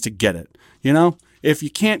different ways to get it? If you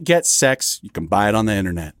can't get sex, you can buy it on the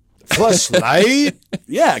internet. Fleshlight?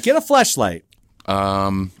 Yeah, get a fleshlight.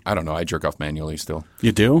 I don't know. I jerk off manually still.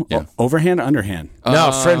 You do? Yeah. Overhand, underhand?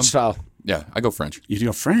 No, French style. Yeah, I go French. You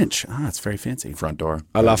go French? Ah, it's very fancy. Front door.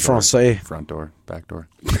 A la française. Front door, back door.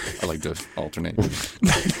 I like to alternate.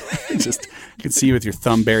 Just, I can see you with your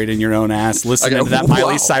thumb buried in your own ass, listening to that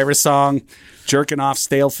Miley Cyrus song, jerking off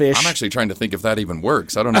stale fish. I'm actually trying to think if that even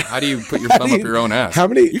works. I don't know. How do you put your thumb up your own ass?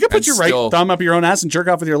 You can put your right thumb up your own ass and jerk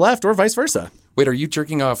off with your left, or vice versa. Wait, are you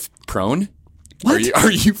jerking off prone? What? Are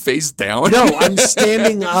you face down? No, I'm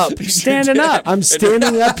standing up. You're standing up. I'm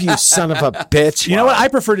standing up, you son of a bitch. You know what? I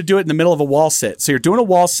prefer to do it in the middle of a wall sit. So you're doing a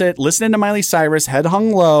wall sit, listening to Miley Cyrus, head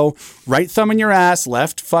hung low, right thumb in your ass,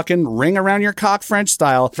 left fucking ring around your cock French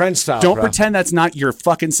style. Don't pretend that's not your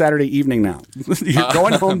fucking Saturday evening now. You're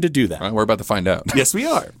going home to do that. We're about to find out. Yes, we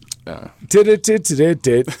are.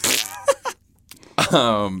 Did.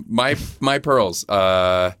 My pearls.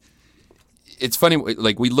 It's funny,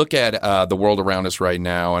 like we look at the world around us right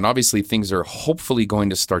now, and obviously things are hopefully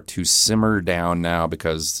going to start to simmer down now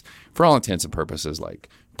because, for all intents and purposes, like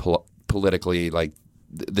politically, like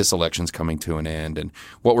this election's coming to an end, and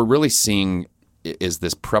what we're really seeing is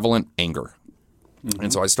this prevalent anger. Mm-hmm.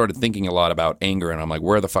 And so I started thinking a lot about anger, and I'm like,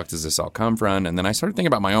 where the fuck does this all come from? And then I started thinking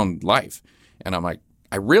about my own life, and I'm like,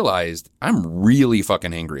 I realized I'm really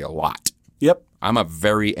fucking angry a lot. Yep. I'm a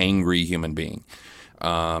very angry human being.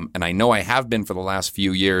 And I know I have been for the last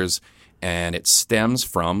few years, and it stems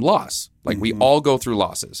from loss. Like we all go through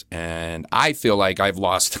losses, and I feel like I've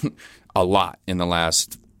lost a lot in the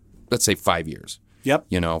last, let's say, 5 years. Yep.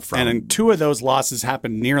 And two of those losses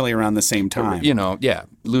happened nearly around the same time.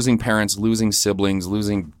 Losing parents, losing siblings,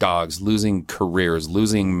 losing dogs, losing careers,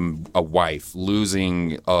 losing a wife,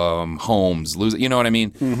 losing homes, you know what I mean?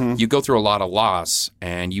 Mm-hmm. You go through a lot of loss,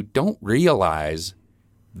 and you don't realize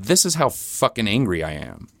this is how fucking angry I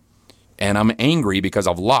am. And I'm angry because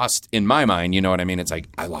I've lost, in my mind, you know what I mean? It's like,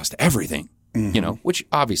 I lost everything, which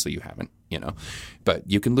obviously you haven't, But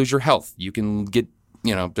you can lose your health. You can get,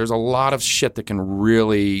 there's a lot of shit that can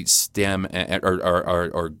really stem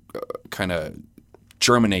or kind of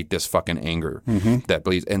germinate this fucking anger that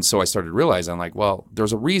bleeds. And so I started realizing, like, well,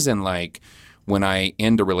 there's a reason, like, when I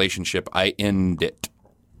end a relationship, I end it.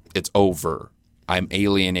 It's over. I'm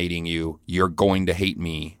alienating you. You're going to hate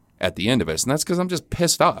me at the end of it. And that's because I'm just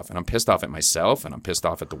pissed off. And I'm pissed off at myself. And I'm pissed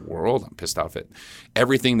off at the world. I'm pissed off at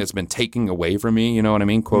everything that's been taken away from me. You know what I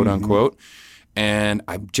mean? Quote unquote. And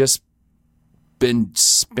I've just been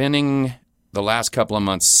spending the last couple of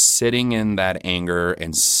months sitting in that anger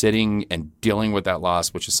and sitting and dealing with that loss,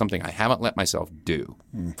 which is something I haven't let myself do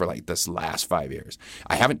for like this last 5 years.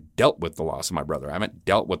 I haven't dealt with the loss of my brother. I haven't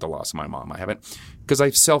dealt with the loss of my mom. I haven't, because I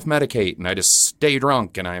self-medicate and I just stay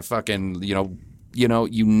drunk and I fucking,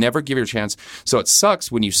 you never give your chance. So it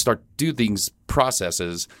sucks when you start do these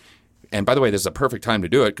processes. And by the way, this is a perfect time to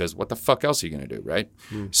do it because what the fuck else are you going to do, right?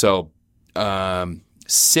 So,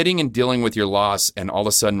 sitting and dealing with your loss and all of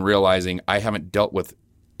a sudden realizing I haven't dealt with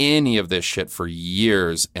any of this shit for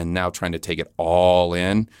years and now trying to take it all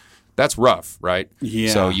in, that's rough, right?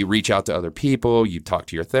 Yeah. So you reach out to other people, you talk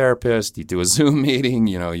to your therapist, you do a Zoom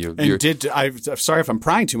meeting, I'm sorry if I'm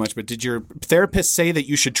prying too much, but did your therapist say that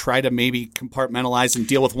you should try to maybe compartmentalize and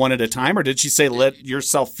deal with one at a time, or did she say let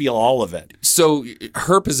yourself feel all of it? So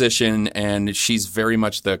her position, and she's very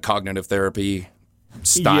much the cognitive therapy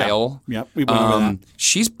style. Yep. We went over that.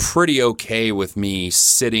 She's pretty okay with me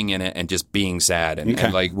sitting in it and just being sad.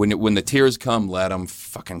 And like when the tears come, let them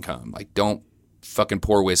fucking come. Like don't fucking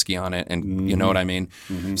pour whiskey on it. And you know what I mean?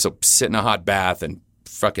 Mm-hmm. So sit in a hot bath and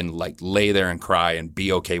fucking like lay there and cry and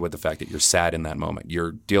be okay with the fact that you're sad in that moment.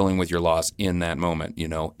 You're dealing with your loss in that moment.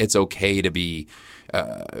 It's okay to be,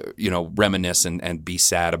 reminisce and be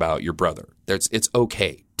sad about your brother. It's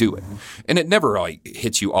okay. Do it. And it never like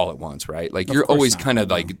hits you all at once, right? Like you're always kind of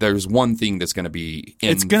like there's one thing that's going to be in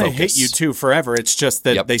It's going to focus. hit you too forever. It's just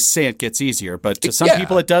that they say it gets easier, but to some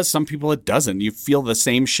people it does, some people it doesn't. You feel the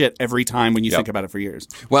same shit every time when you think about it for years.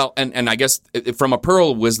 Well, and I guess from a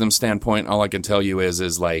pearl wisdom standpoint, all I can tell you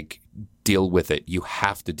is like deal with it. You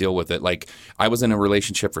have to deal with it. Like I was in a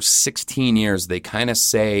relationship for 16 years. They kind of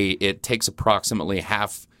say it takes approximately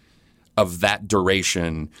half of that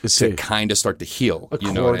duration to kind of start to heal.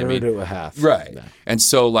 You know what I mean? To a half. Right. Yeah. And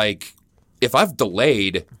so like if I've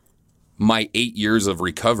delayed my 8 years of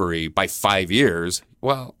recovery by 5 years,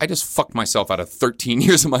 well, I just fucked myself out of 13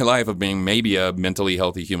 years of my life of being maybe a mentally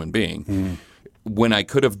healthy human being. When I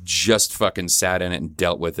could have just fucking sat in it and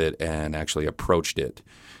dealt with it and actually approached it.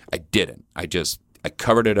 I didn't. I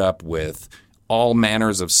covered it up with all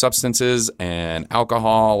manners of substances and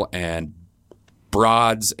alcohol and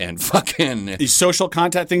broads and fucking these social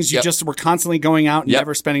contact things. You just were constantly going out and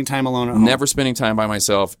never spending time alone at home. Never spending time by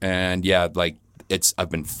myself. And like I've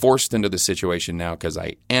been forced into this situation now because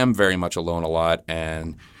I am very much alone a lot,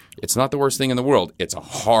 and it's not the worst thing in the world. It's a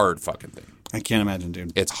hard fucking thing. I can't imagine,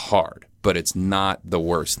 dude. It's hard, but it's not the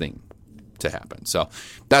worst thing to happen. So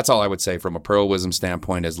that's all I would say from a pearl wisdom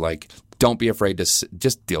standpoint is like, don't be afraid to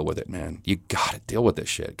just deal with it, man. You got to deal with this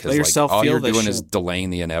shit because like, all you're doing is delaying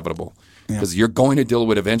the inevitable. Because you're going to deal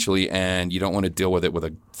with it eventually, and you don't want to deal with it with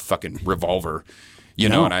a fucking revolver. You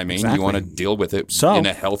know what I mean? Exactly. You want to deal with it in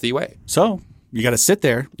a healthy way. So you got to sit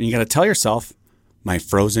there, and you got to tell yourself, my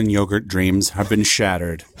frozen yogurt dreams have been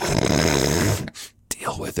shattered.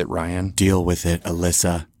 Deal with it, Ryan. Deal with it,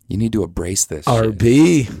 Alyssa. You need to embrace this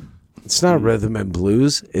RB. Shit. It's not rhythm and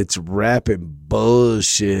blues. It's rap and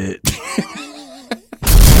bullshit.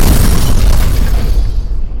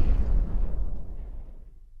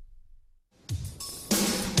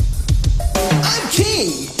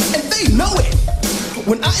 King, and they know it.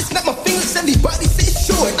 When I snap my fingers, everybody says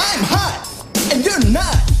sure, I'm hot, and you're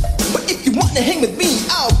not. But if you want to hang with me,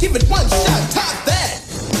 I'll give it one shot. Top that,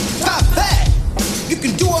 top that. You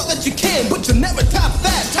can do all that you can, but you'll never top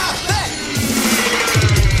that, top that.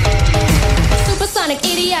 Supersonic,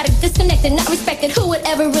 idiotic, disconnected, not respected. Who would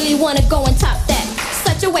ever really want to go and top that?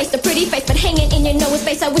 Such a waste of pretty face, but hanging in your nose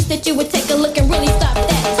space. I wish that you would take a look and really stop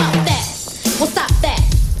that, top that. Well, stop that.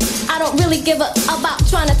 I don't really give a about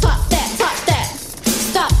trying to top that,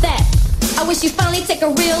 stop that. I wish you finally take a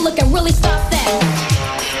real look and really stop that.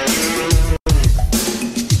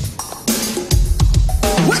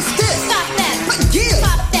 What's this? Stop that. What gives?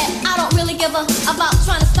 Stop that. I don't really give a about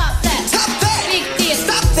trying to stop that. Top that. Big deal.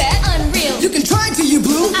 Stop that. Unreal. You can try to, you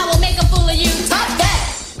blue. I will make a fool of you. Top that.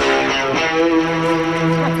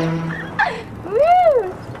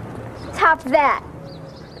 Woo! Top that.